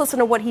progressives. Let's listen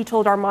to what he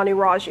told Armani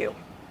Raju.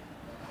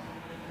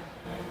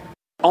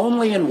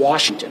 Only in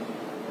Washington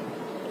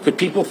could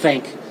people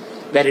think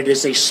that it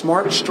is a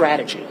smart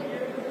strategy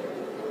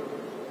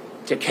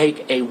to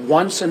take a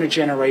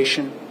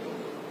once-in-a-generation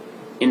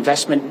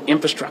investment in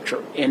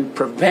infrastructure and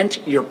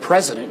prevent your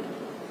president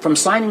from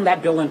signing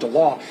that bill into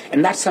law.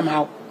 And that's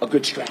somehow a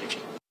good strategy.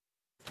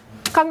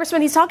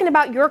 Congressman, he's talking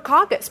about your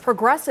caucus,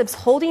 progressives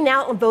holding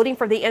out and voting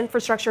for the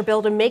infrastructure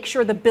bill to make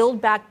sure the Build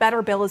Back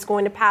Better bill is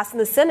going to pass in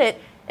the Senate.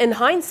 In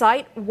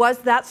hindsight, was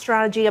that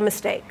strategy a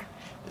mistake?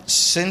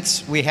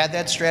 Since we had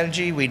that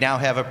strategy, we now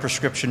have a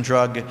prescription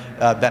drug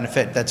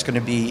benefit that's going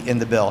to be in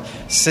the bill.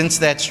 Since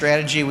that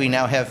strategy, we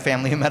now have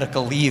family and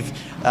medical leave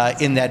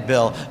in that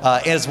bill,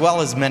 as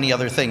well as many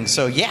other things.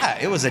 So, yeah,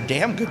 it was a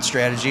damn good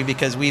strategy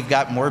because we've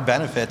got more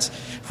benefits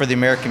for the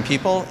American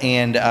people.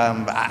 And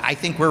I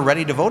think we're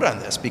ready to vote on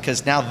this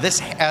because now this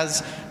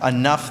has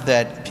enough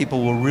that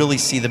people will really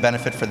see the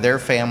benefit for their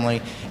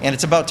family. And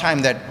it's about time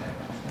that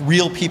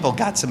real people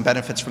got some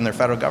benefits from their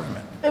federal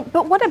government.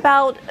 But what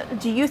about,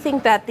 do you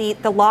think that the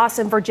loss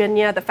in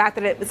Virginia, the fact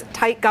that it was a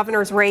tight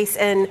governor's race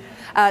in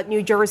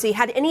New Jersey,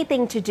 had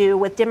anything to do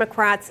with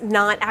Democrats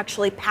not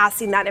actually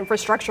passing that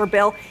infrastructure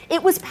bill?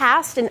 It was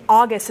passed in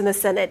August in the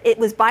Senate. It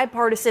was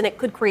bipartisan. It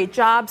could create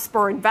jobs,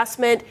 spur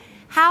investment.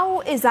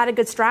 How is that a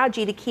good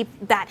strategy to keep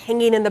that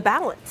hanging in the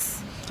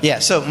balance? Yeah,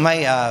 so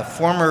my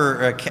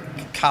former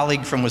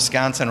colleague from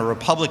Wisconsin, a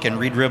Republican,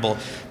 Reed Ribble,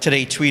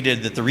 today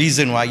tweeted that the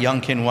reason why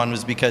Youngkin won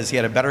was because he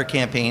had a better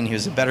campaign, he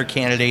was a better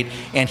candidate,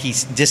 and he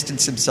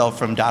distanced himself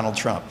from Donald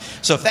Trump.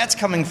 So if that's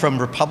coming from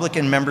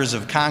Republican members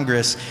of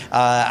Congress,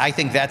 I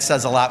think that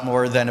says a lot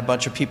more than a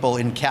bunch of people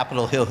in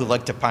Capitol Hill who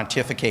like to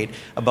pontificate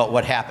about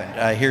what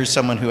happened. Here's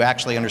someone who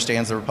actually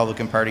understands the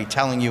Republican Party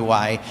telling you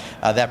why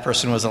that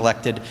person was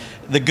elected.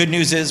 The good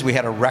news is we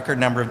had a record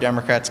number of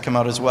Democrats come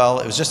out as well.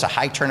 It was just a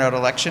high turnout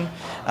election.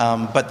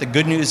 But the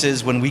good news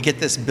is when we get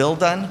this bill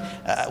done,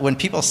 when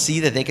people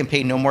see that they can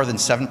pay no more than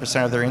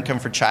 7% of their income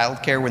for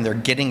child care, when they're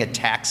getting a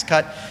tax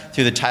cut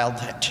through the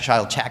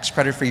child tax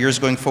credit for years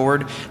going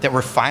forward, that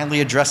we're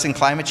finally addressing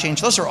climate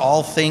change, those are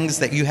all things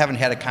that you haven't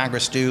had a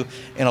Congress do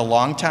in a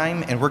long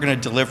time, and we're going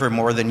to deliver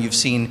more than you've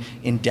seen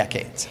in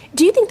decades.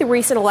 Do you think the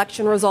recent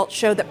election results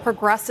show that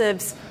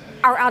progressives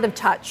are out of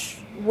touch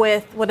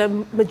with what a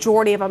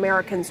majority of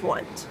Americans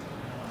want?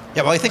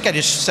 Yeah, well, I think I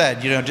just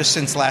said, just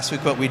since last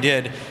week what we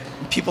did,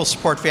 people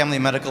support family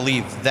and medical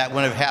leave. That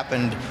wouldn't have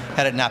happened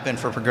had it not been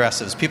for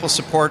progressives. People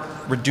support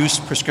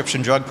reduced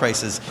prescription drug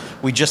prices.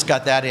 We just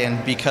got that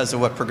in because of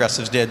what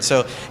progressives did.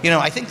 So,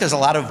 I think there's a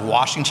lot of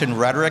Washington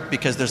rhetoric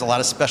because there's a lot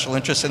of special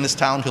interests in this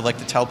town who like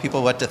to tell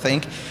people what to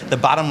think. The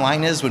bottom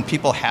line is when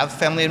people have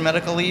family and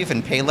medical leave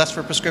and pay less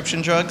for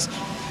prescription drugs,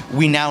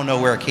 we now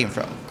know where it came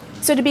from.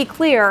 So to be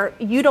clear,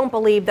 you don't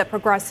believe that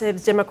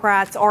progressives,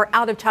 Democrats are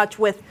out of touch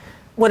with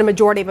what a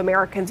majority of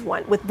Americans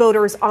want, with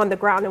voters on the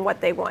ground and what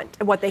they want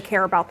and what they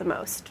care about the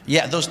most.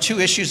 Yeah, those two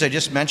issues I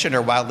just mentioned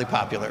are wildly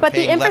popular. But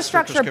the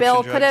infrastructure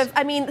bill could have,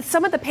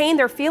 some of the pain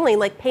they're feeling,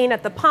 like pain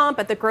at the pump,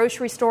 at the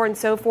grocery store and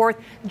so forth,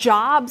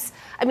 jobs,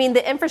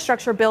 the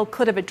infrastructure bill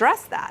could have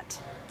addressed that.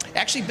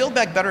 Actually, Build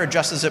Back Better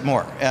addresses it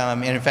more.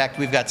 And in fact,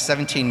 we've got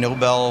 17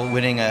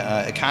 Nobel-winning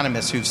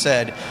economists who've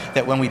said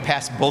that when we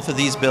pass both of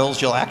these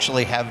bills, you'll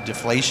actually have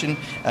deflation.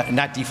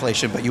 Not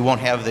deflation, but you won't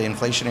have the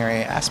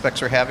inflationary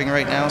aspects we're having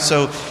right now.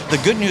 So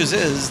the good news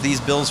is these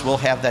bills will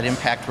have that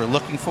impact we're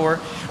looking for.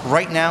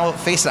 Right now,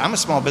 face it, I'm a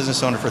small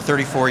business owner for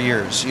 34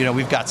 years.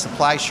 We've got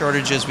supply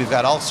shortages. We've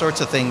got all sorts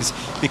of things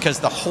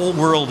because the whole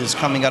world is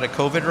coming out of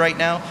COVID right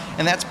now.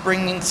 And that's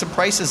bringing some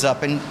prices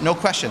up. And no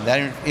question,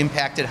 that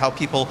impacted how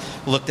people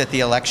looked at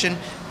the election,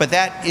 but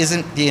that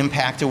isn't the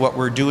impact of what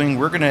we're doing.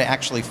 We're going to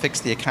actually fix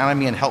the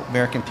economy and help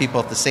American people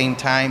at the same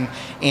time,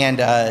 and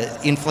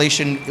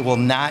inflation will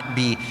not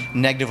be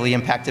negatively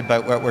impacted by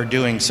what we're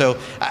doing. So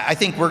I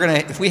think we're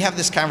going to, if we have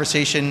this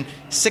conversation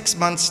 6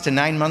 months to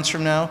 9 months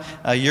from now,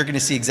 you're going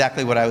to see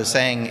exactly what I was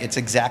saying. It's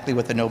exactly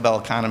what the Nobel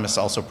economists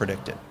also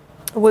predicted.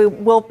 We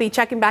will be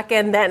checking back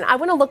in then. I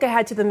want to look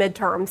ahead to the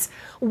midterms.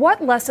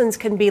 What lessons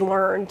can be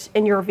learned,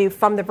 in your view,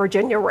 from the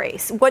Virginia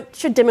race? What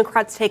should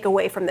Democrats take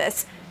away from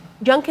this?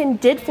 Youngkin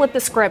did flip the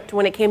script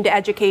when it came to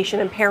education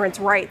and parents'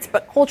 rights,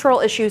 but cultural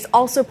issues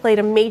also played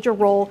a major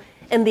role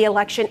in the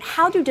election.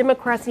 How do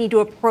Democrats need to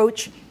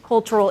approach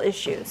cultural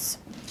issues?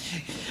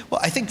 Well,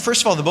 I think,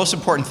 first of all, the most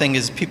important thing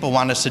is people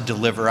want us to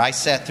deliver. I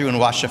sat through and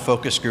watched a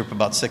focus group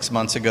about 6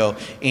 months ago,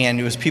 and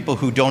it was people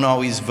who don't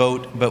always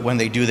vote, but when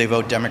they do, they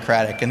vote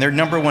Democratic. And their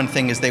number one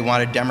thing is they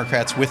wanted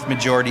Democrats with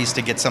majorities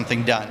to get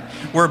something done.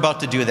 We're about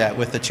to do that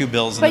with the two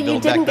bills in the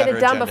Build Back Better agenda. But you didn't get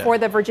it done before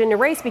the Virginia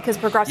race because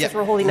progressives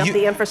were holding up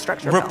the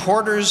infrastructure bill.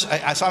 Reporters,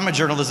 so I'm a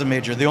journalism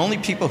major. The only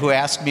people who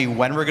ask me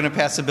when we're going to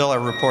pass the bill are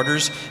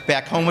reporters.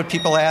 Back home, what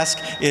people ask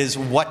is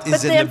what is in the bill.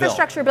 But the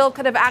infrastructure bill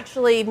could have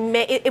actually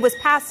it was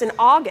passed in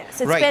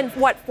August. It's been,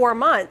 4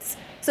 months?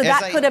 So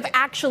that could have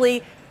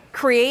actually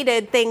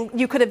created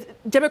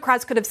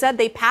Democrats could have said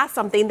they passed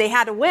something, they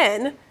had to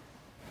win.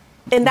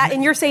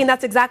 And you're saying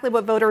that's exactly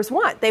what voters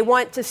want. They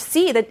want to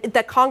see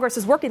that Congress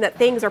is working, that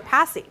things are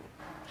passing.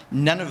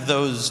 none of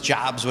those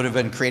jobs would have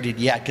been created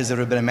yet because it would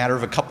have been a matter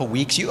of a couple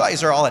weeks. You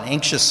guys are all an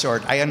anxious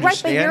sort. I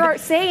understand. Right, but you're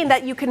saying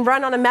that you can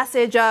run on a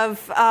message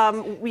of,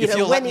 if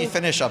you'll let me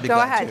finish, I'll be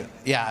glad to. Go ahead.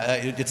 Yeah,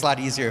 it's a lot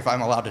easier if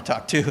I'm allowed to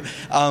talk too.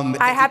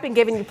 I have been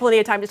giving you plenty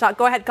of time to talk.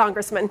 Go ahead,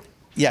 Congressman.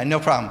 Yeah, no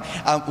problem.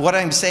 What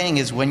I'm saying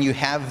is when you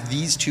have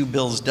these two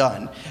bills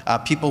done,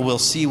 people will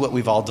see what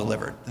we've all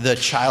delivered. The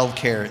child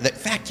care. The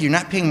fact you're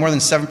not paying more than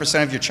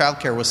 7% of your child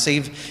care will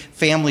save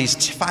families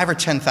 $5,000 or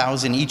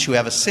 $10,000 each who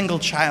have a single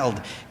child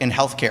in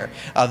health care.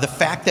 The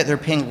fact that they're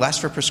paying less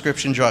for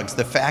prescription drugs.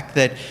 The fact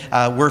that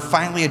we're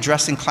finally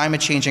addressing climate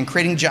change and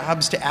creating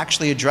jobs to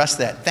actually address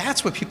that.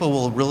 That's what people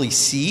will really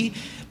see.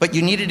 But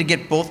you needed to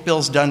get both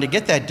bills done to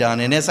get that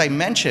done. And as I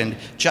mentioned,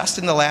 just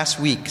in the last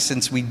week,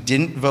 since we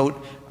didn't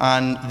vote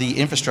on the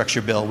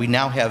infrastructure bill, we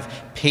now have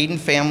paid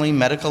and family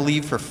medical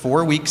leave for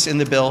 4 weeks in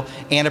the bill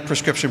and a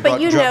prescription drug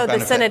benefit. But you know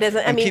the Senate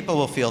isn't. And people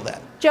will feel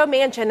that. Joe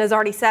Manchin has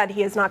already said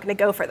he is not going to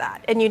go for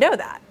that. And you know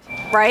that,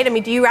 right? I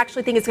mean, do you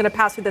actually think it's going to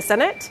pass through the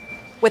Senate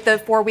with the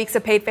 4 weeks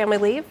of paid family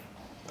leave?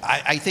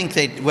 I think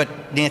that what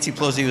Nancy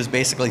Pelosi was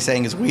basically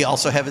saying is we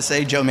also have a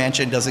say. Joe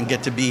Manchin doesn't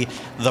get to be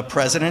the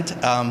president.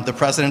 The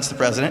president's the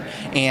president.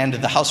 And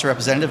the House of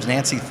Representatives,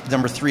 Nancy,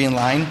 number 3 in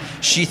line,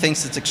 she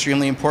thinks it's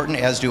extremely important,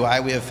 as do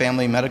I. We have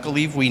family medical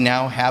leave. We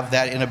now have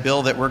that in a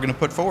bill that we're going to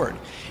put forward.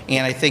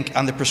 And I think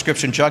on the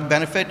prescription drug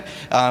benefit,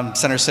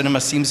 Senator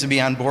Sinema seems to be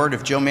on board.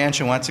 If Joe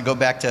Manchin wants to go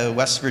back to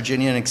West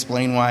Virginia and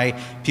explain why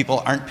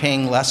people aren't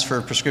paying less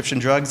for prescription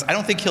drugs, I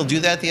don't think he'll do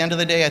that at the end of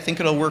the day. I think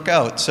it'll work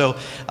out. So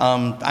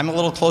I'm a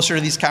little closer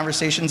to these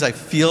conversations. I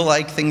feel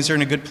like things are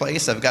in a good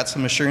place. I've got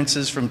some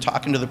assurances from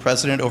talking to the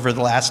president over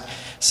the last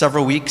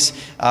several weeks.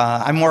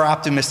 I'm more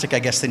optimistic, I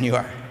guess, than you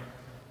are.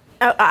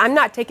 I'm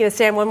not taking a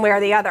stand one way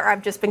or the other.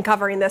 I've just been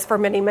covering this for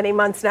many, many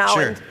months now.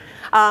 Sure. And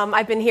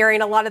I've been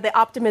hearing a lot of the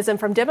optimism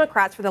from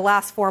Democrats for the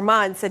last 4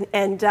 months.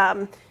 And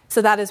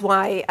so that is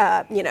why,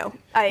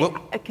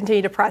 I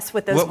continue to press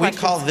with those questions. What we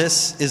call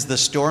this is the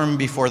storm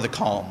before the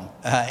calm.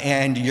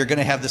 And you're going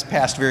to have this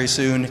passed very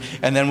soon.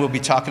 And then we'll be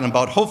talking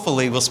about,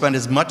 hopefully, we'll spend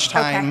as much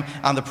time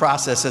on the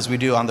process as we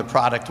do on the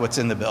product, what's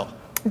in the bill.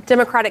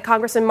 Democratic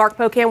Congressman Mark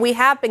Pocan, we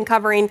have been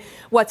covering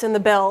what's in the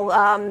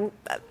bill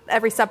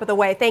every step of the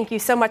way. Thank you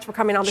so much for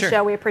coming on the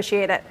show. We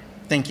appreciate it.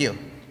 Thank you.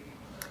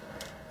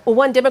 Well,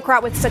 one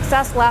Democrat with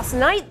success last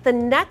night, the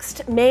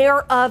next mayor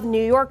of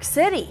New York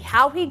City.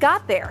 How he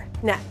got there,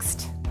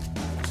 next.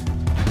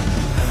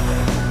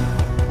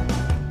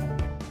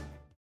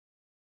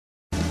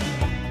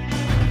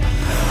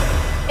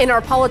 In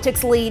our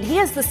politics lead, he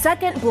is the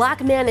second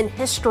black man in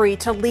history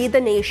to lead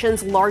the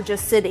nation's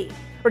largest city.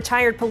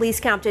 Retired police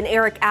captain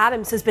Eric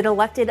Adams has been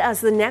elected as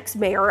the next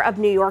mayor of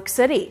New York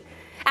City.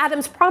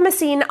 Adams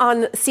promising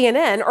on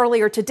CNN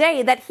earlier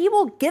today that he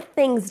will get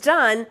things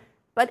done,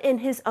 but in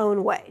his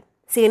own way.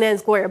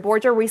 CNN's Gloria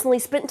Borger recently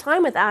spent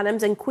time with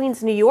Adams in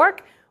Queens, New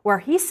York, where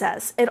he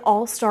says it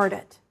all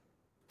started.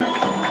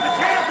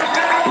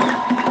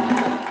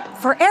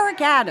 For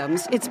Eric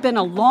Adams, it's been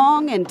a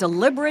long and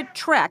deliberate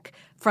trek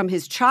from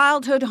his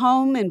childhood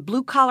home in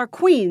blue-collar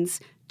Queens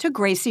to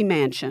Gracie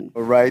Mansion.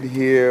 Right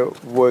here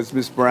was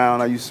Miss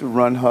Brown. I used to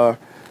run her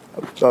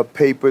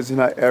papers and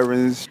her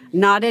errands.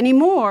 Not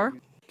anymore.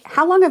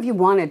 How long have you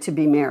wanted to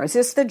be mayor? Is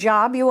this the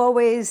job you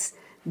always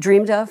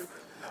dreamed of?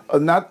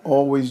 Not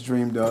always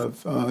dreamed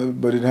of,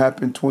 but it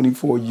happened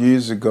 24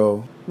 years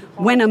ago.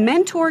 When a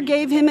mentor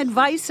gave him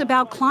advice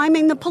about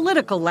climbing the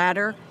political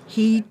ladder,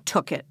 he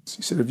took it.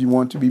 He said, if you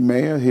want to be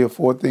mayor, here are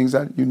 4 things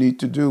that you need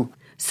to do.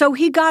 So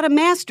he got a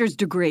master's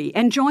degree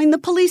and joined the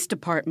police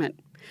department.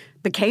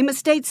 Became a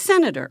state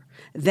senator,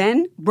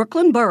 then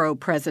Brooklyn Borough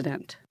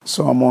president.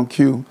 So I'm on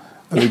cue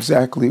of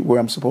exactly what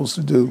I'm supposed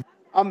to do.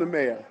 I'm the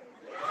mayor.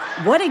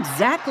 What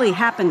exactly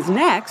happens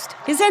next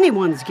is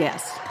anyone's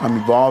guess. I'm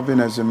evolving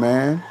as a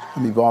man.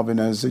 I'm evolving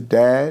as a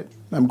dad.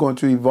 I'm going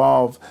to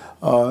evolve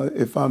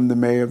if I'm the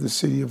mayor of the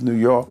city of New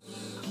York.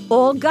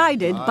 All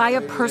guided by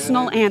a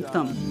personal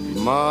anthem.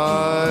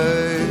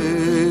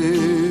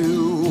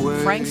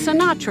 Frank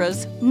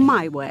Sinatra's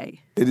My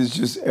Way. It is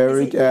just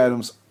Eric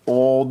Adams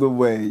all the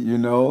way, you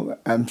know.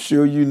 I'm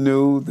sure you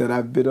knew that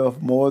I bit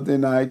off more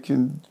than I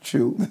can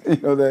chew. You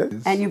know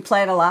that. And you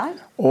play it a lot?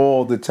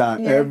 All the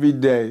time, every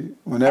day.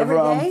 Whenever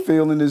I'm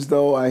feeling as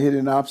though I hit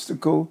an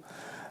obstacle,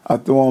 I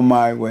throw on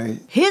My Way.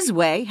 His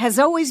way has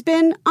always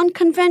been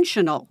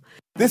unconventional.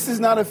 This is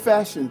not a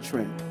fashion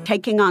trend.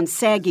 Taking on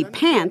saggy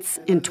pants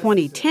in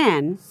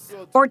 2010,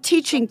 or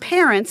teaching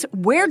parents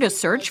where to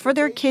search for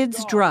their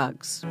kids'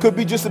 drugs. Could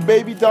be just a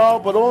baby doll,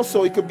 but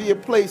also it could be a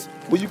place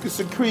where you can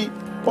secrete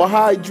or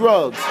hide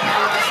drugs.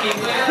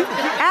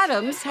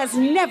 Adams has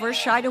never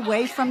shied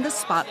away from the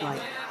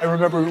spotlight. I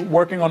remember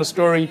working on a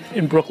story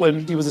in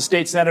Brooklyn. He was a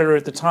state senator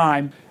at the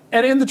time.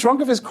 And in the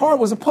trunk of his car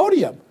was a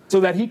podium so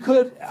that he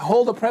could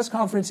hold a press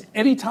conference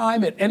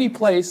anytime at any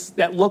place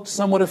that looked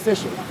somewhat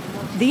official.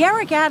 The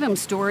Eric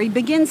Adams story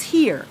begins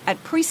here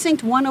at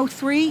Precinct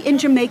 103 in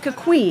Jamaica,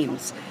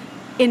 Queens.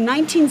 In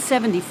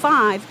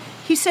 1975,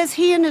 he He says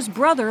he and his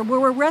brother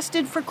were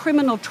arrested for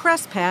criminal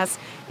trespass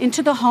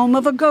into the home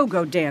of a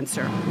go-go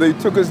dancer. They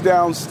took us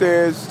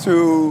downstairs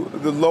to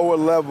the lower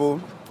level,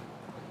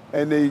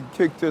 and they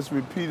kicked us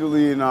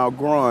repeatedly in our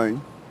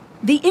groin.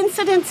 The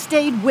incident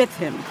stayed with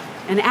him,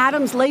 and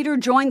Adams later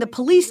joined the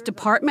police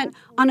department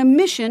on a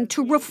mission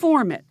to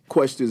reform it.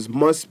 Questions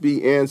must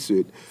be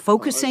answered,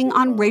 focusing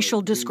on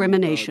racial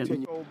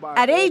discrimination.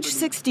 At age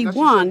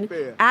 61,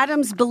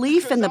 Adams'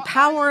 belief in the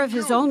power of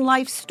his own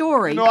life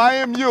story I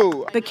am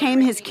you. became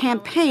his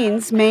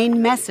campaign's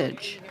main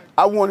message.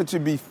 I wanted to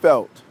be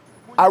felt.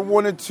 I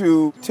wanted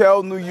to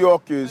tell New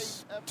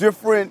Yorkers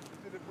different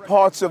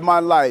parts of my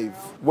life,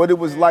 what it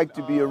was like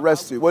to be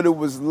arrested, what it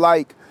was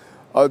like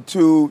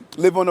to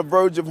live on the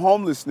verge of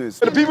homelessness.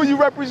 The people you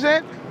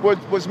represent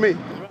was me.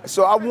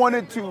 So I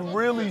wanted to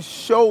really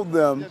show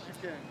them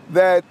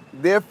that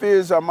their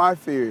fears are my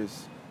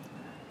fears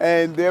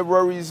and their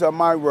worries are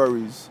my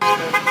worries.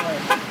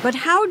 But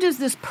how does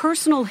this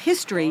personal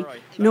history,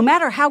 no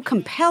matter how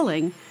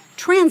compelling,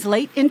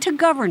 translate into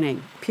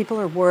governing? People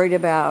are worried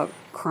about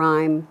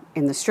crime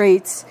in the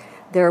streets.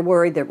 They're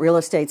worried that real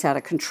estate's out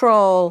of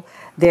control.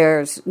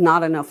 There's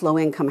not enough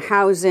low-income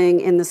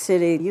housing in the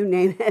city, you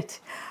name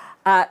it.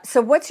 So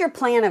what's your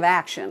plan of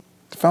action?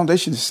 The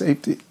foundation is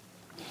safety.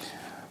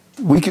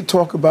 We could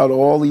talk about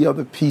all the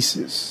other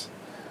pieces,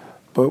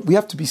 but we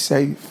have to be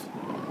safe.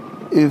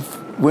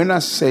 If we're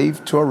not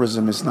safe,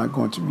 tourism is not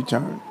going to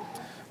return.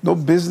 No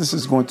business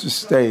is going to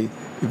stay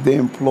if their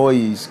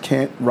employees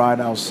can't ride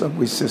our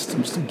subway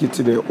systems to get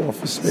to their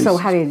office spaces. So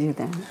how do you do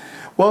that?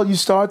 Well, you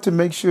start to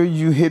make sure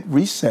you hit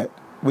reset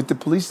with the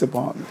police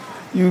department.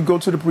 You go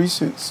to the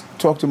precincts,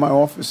 talk to my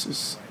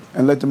officers,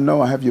 and let them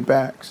know I have your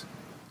backs.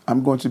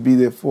 I'm going to be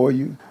there for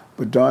you.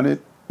 But darn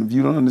it, if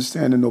you don't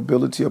understand the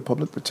nobility of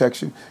public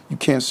protection, you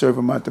can't serve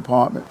in my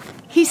department.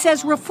 He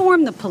says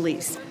reform the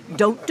police,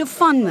 don't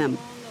defund them.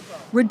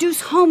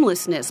 Reduce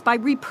homelessness by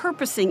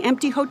repurposing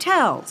empty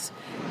hotels.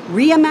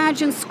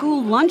 Reimagine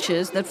school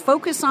lunches that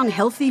focus on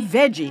healthy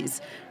veggies,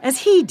 as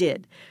he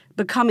did,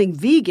 becoming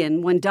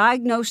vegan when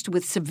diagnosed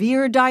with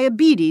severe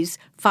diabetes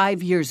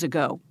 5 years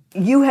ago.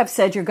 You have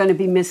said you're going to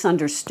be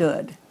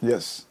misunderstood.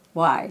 Yes.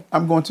 Why?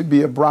 I'm going to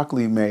be a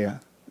broccoli mayor.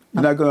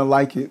 You're not going to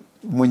like it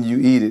when you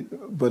eat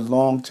it, but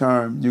long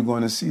term, you're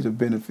going to see the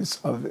benefits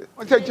of it.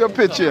 I'll take your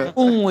picture.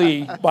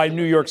 Only by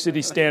New York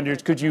City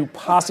standards could you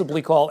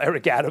possibly call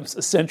Eric Adams a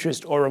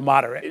centrist or a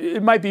moderate.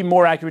 It might be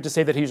more accurate to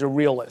say that he's a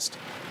realist.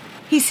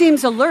 He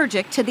seems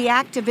allergic to the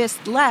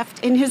activist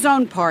left in his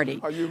own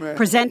party,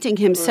 presenting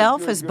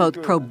himself as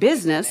both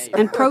pro-business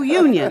and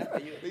pro-union,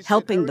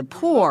 helping the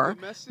poor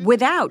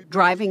without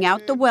driving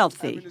out the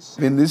wealthy.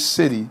 In this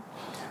city,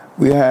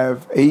 we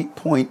have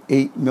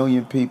 8.8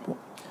 million people.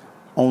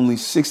 Only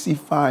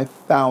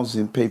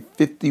 65,000 pay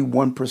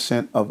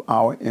 51% of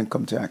our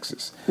income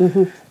taxes.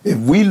 Mm-hmm. If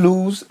we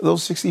lose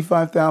those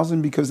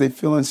 65,000 because they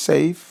feel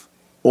unsafe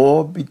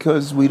or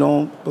because we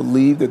don't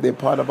believe that they're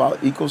part of our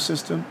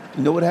ecosystem,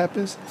 you know what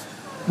happens?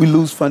 We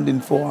lose funding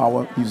for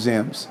our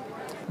museums.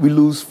 We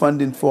lose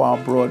funding for our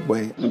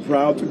Broadway. I'm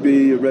proud to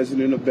be a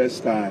resident of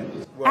Bed-Stuy.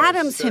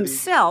 Adams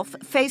himself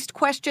faced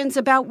questions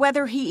about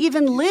whether he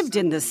even lived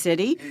in the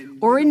city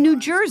or in New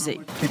Jersey.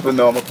 People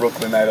know I'm a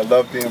Brooklynite. I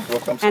love being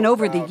Brooklyn. And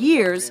over the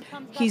years,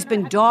 he's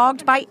been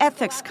dogged by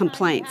ethics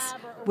complaints,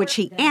 which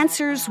he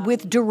answers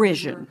with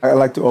derision. I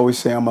like to always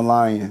say I'm a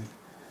lion,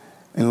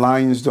 and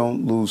lions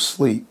don't lose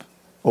sleep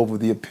over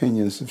the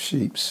opinions of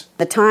sheeps.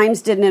 The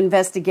Times did an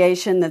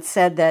investigation that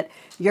said that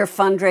your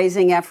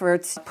fundraising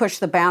efforts push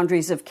the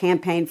boundaries of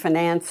campaign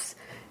finance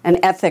and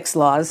ethics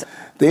laws.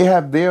 They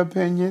have their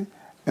opinion,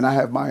 and I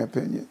have my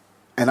opinion.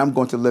 And I'm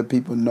going to let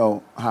people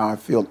know how I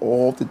feel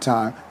all the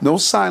time. No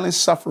silent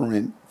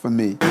suffering for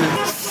me.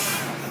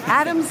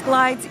 Adams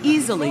glides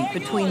easily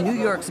between New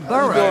York's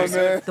boroughs,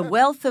 the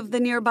wealth of the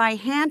nearby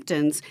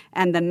Hamptons,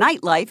 and the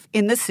nightlife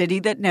in the city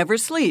that never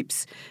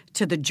sleeps,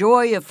 to the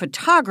joy of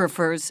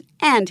photographers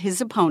and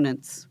his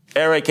opponents.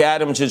 Eric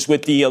Adams is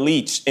with the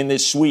elites in the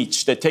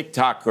suites, the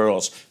TikTok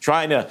girls,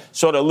 trying to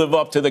sort of live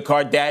up to the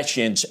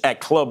Kardashians at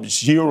Club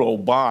Zero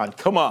Bond.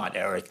 Come on,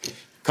 Eric.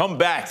 Come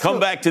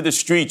back to the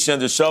streets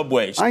and the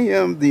subways. I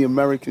am the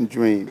American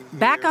dream.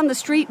 Back on the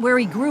street where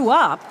he grew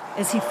up,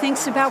 as he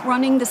thinks about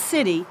running the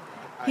city,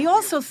 he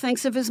also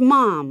thinks of his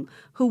mom,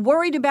 who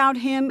worried about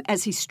him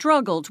as he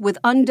struggled with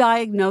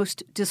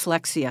undiagnosed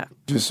dyslexia.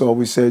 Just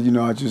always said,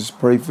 I just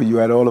pray for you.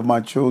 At all of my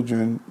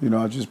children,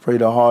 I just pray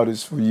the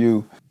hardest for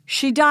you.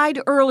 She died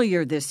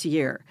earlier this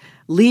year,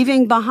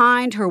 leaving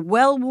behind her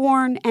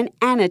well-worn and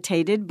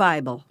annotated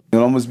Bible. It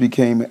almost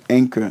became an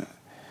anchor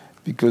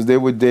because there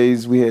were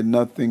days we had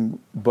nothing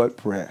but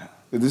prayer.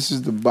 This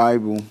is the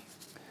Bible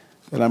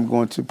that I'm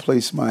going to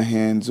place my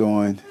hands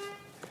on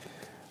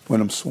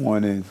when I'm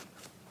sworn in.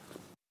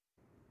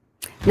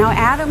 Now,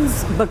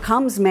 Adams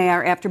becomes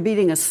mayor after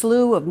beating a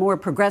slew of more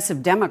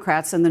progressive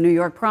Democrats in the New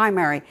York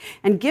primary.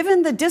 And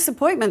given the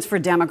disappointments for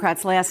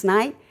Democrats last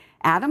night,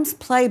 Adams'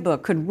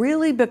 playbook could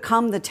really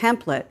become the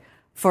template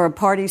for a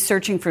party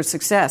searching for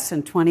success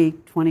in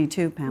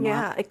 2022, Pamela.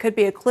 Yeah, it could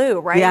be a clue,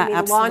 right? Yeah, I mean,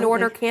 absolutely. Law and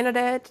Order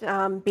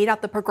candidate, beat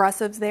out the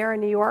progressives there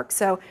in New York.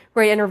 So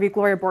great interview,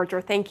 Gloria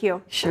Borger. Thank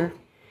you. Sure.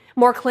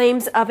 More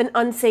claims of an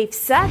unsafe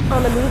set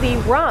on the movie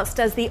Rust,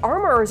 as the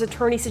armorer's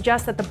attorney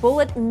suggests that the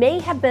bullet may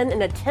have been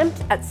an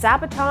attempt at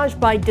sabotage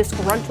by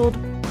disgruntled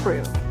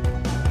crew.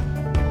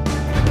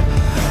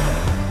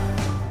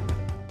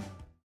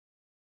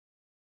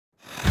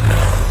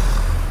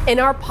 In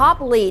our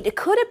pop lead,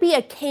 could it be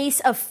a case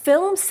of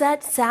film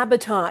set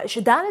sabotage?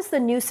 That is the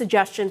new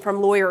suggestion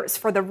from lawyers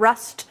for the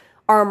Rust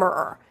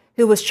armorer,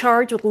 who was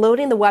charged with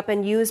loading the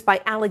weapon used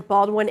by Alec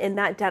Baldwin in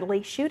that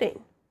deadly shooting.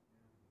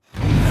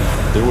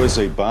 There was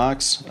a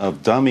box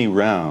of dummy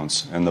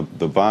rounds, and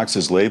the box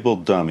is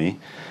labeled dummy.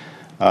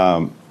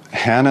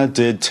 Hannah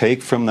did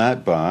take from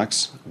that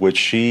box, which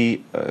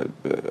she,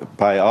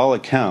 by all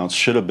accounts,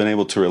 should have been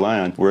able to rely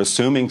on. We're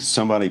assuming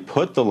somebody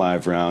put the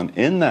live round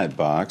in that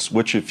box,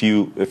 which if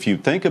you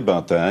think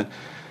about that,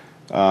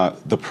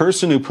 the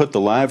person who put the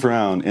live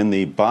round in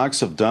the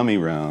box of dummy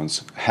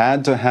rounds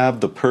had to have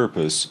the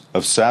purpose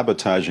of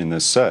sabotaging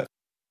this set.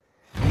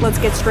 Let's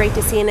get straight to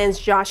CNN's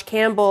Josh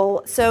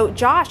Campbell. So,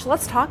 Josh,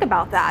 let's talk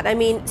about that. I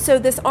mean, so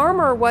this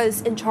armorer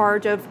was in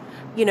charge of,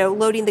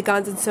 loading the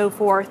guns and so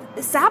forth.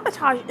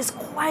 Sabotage is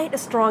quite a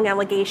strong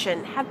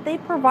allegation. Have they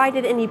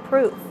provided any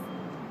proof?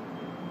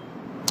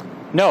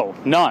 No,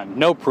 none,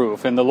 no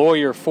proof. And the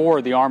lawyer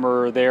for the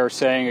armorer there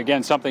saying,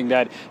 again, something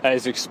that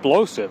is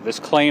explosive,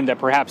 this claim that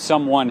perhaps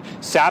someone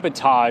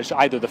sabotaged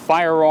either the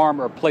firearm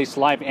or placed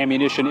live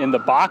ammunition in the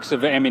box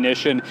of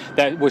ammunition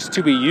that was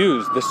to be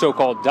used, the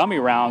so-called dummy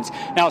rounds.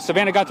 Now,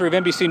 Savannah Guthrie of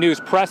NBC News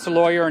pressed the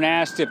lawyer and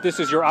asked if this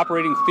is your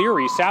operating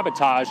theory,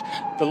 sabotage.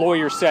 The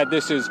lawyer said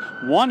this is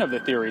one of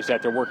the theories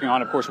that they're working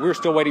on. Of course, we're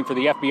still waiting for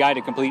the FBI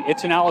to complete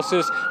its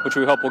analysis, which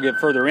we hope will give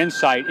further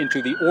insight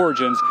into the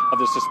origins of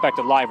the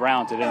suspected live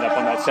rounds that ended up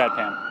on that set,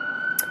 Pam.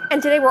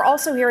 And today we're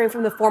also hearing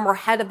from the former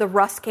head of the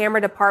Rust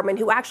Camera Department,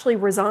 who actually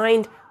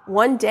resigned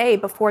one day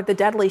before the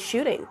deadly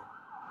shooting.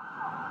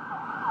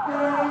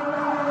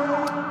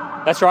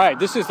 That's right.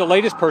 This is the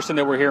latest person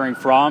that we're hearing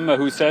from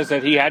who says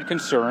that he had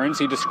concerns.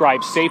 He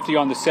described safety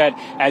on the set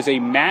as a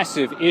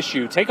massive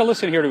issue. Take a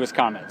listen here to his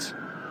comments.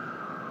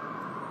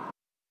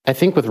 I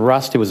think with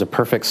Rust, it was a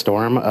perfect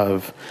storm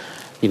of,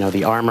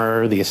 the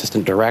armor, the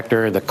assistant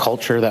director, the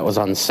culture that was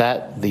on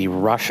set, the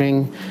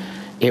rushing.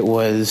 It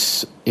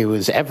was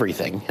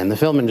everything. In the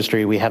film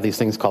industry, we have these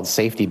things called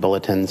safety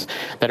bulletins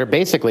that are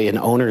basically an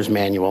owner's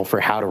manual for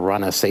how to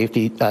run a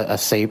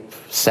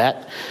safe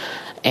set,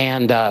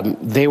 and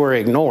they were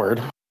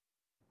ignored.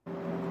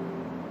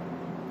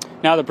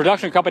 Now, the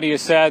production company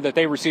has said that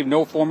they received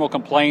no formal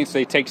complaints.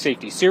 They take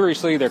safety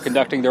seriously. They're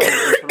conducting their own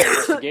internal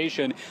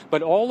investigation.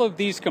 But all of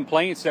these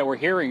complaints that we're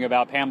hearing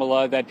about,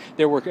 Pamela, that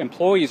there were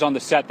employees on the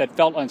set that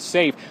felt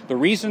unsafe, the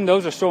reason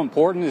those are so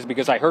important is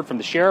because I heard from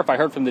the sheriff, I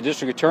heard from the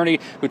district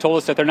attorney, who told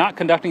us that they're not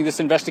conducting this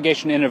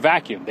investigation in a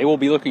vacuum. They will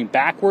be looking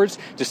backwards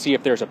to see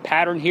if there's a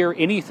pattern here,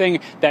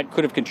 anything that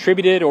could have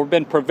contributed or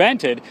been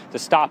prevented to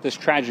stop this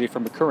tragedy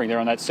from occurring there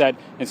on that set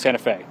in Santa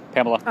Fe.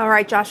 Pamela. All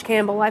right, Josh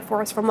Campbell, live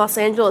for us from Los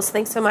Angeles.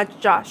 Thanks so much,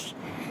 Josh.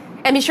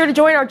 And be sure to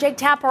join our Jake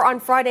Tapper on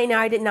Friday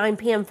night at 9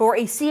 p.m. for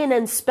a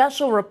CNN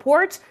special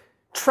report,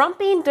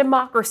 Trumping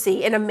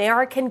Democracy, an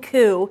American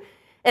Coup,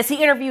 as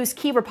he interviews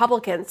key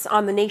Republicans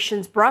on the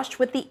nation's brush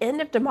with the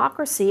end of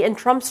democracy and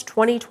Trump's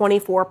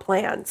 2024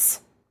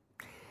 plans.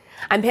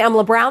 I'm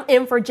Pamela Brown,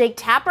 in for Jake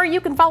Tapper.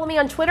 You can follow me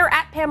on Twitter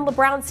at Pamela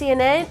Brown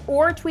CNN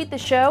or tweet the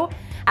show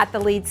at The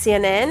Lead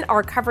CNN.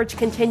 Our coverage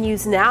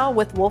continues now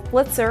with Wolf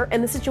Blitzer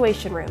in the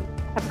Situation Room.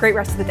 Have a great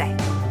rest of the day.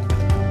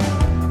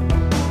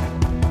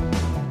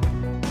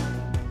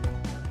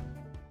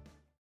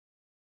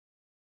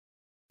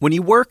 When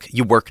you work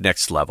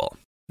next level.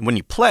 And when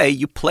you play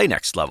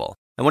next level.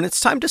 And when it's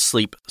time to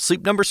sleep,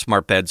 Sleep Number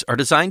smart beds are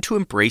designed to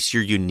embrace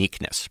your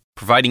uniqueness,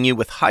 providing you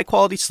with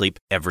high-quality sleep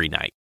every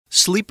night.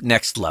 Sleep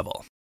next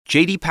level.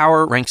 J.D.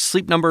 Power ranks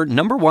Sleep Number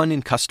 #1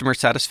 in customer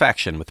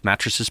satisfaction with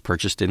mattresses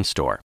purchased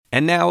in-store.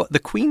 And now, the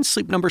Queen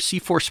Sleep Number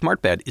C4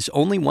 smart bed is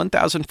only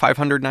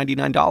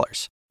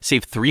 $1,599.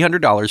 Save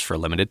 $300 for a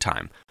limited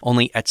time,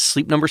 only at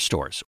Sleep Number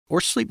stores or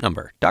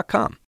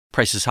sleepnumber.com.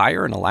 Prices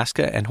higher in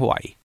Alaska and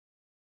Hawaii.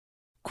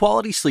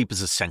 Quality sleep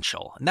is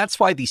essential, and that's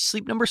why the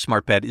Sleep Number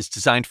smart bed is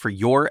designed for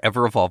your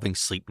ever-evolving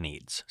sleep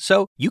needs.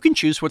 So you can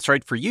choose what's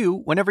right for you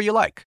whenever you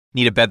like.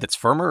 Need a bed that's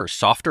firmer or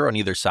softer on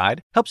either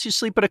side? Helps you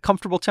sleep at a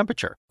comfortable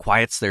temperature.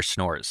 Quiets their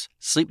snores.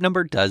 Sleep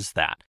Number does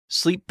that.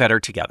 Sleep better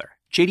together.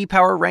 J.D.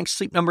 Power ranks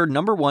Sleep Number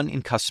 #1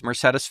 in customer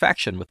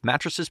satisfaction with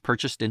mattresses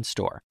purchased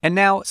in-store. And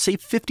now,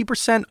 save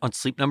 50% on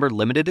Sleep Number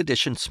limited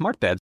edition smart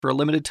beds for a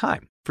limited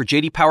time. For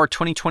J.D. Power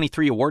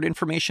 2023 award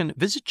information,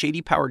 visit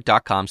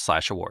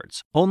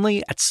jdpower.com/awards.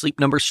 Only at Sleep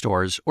Number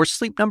stores or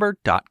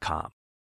sleepnumber.com.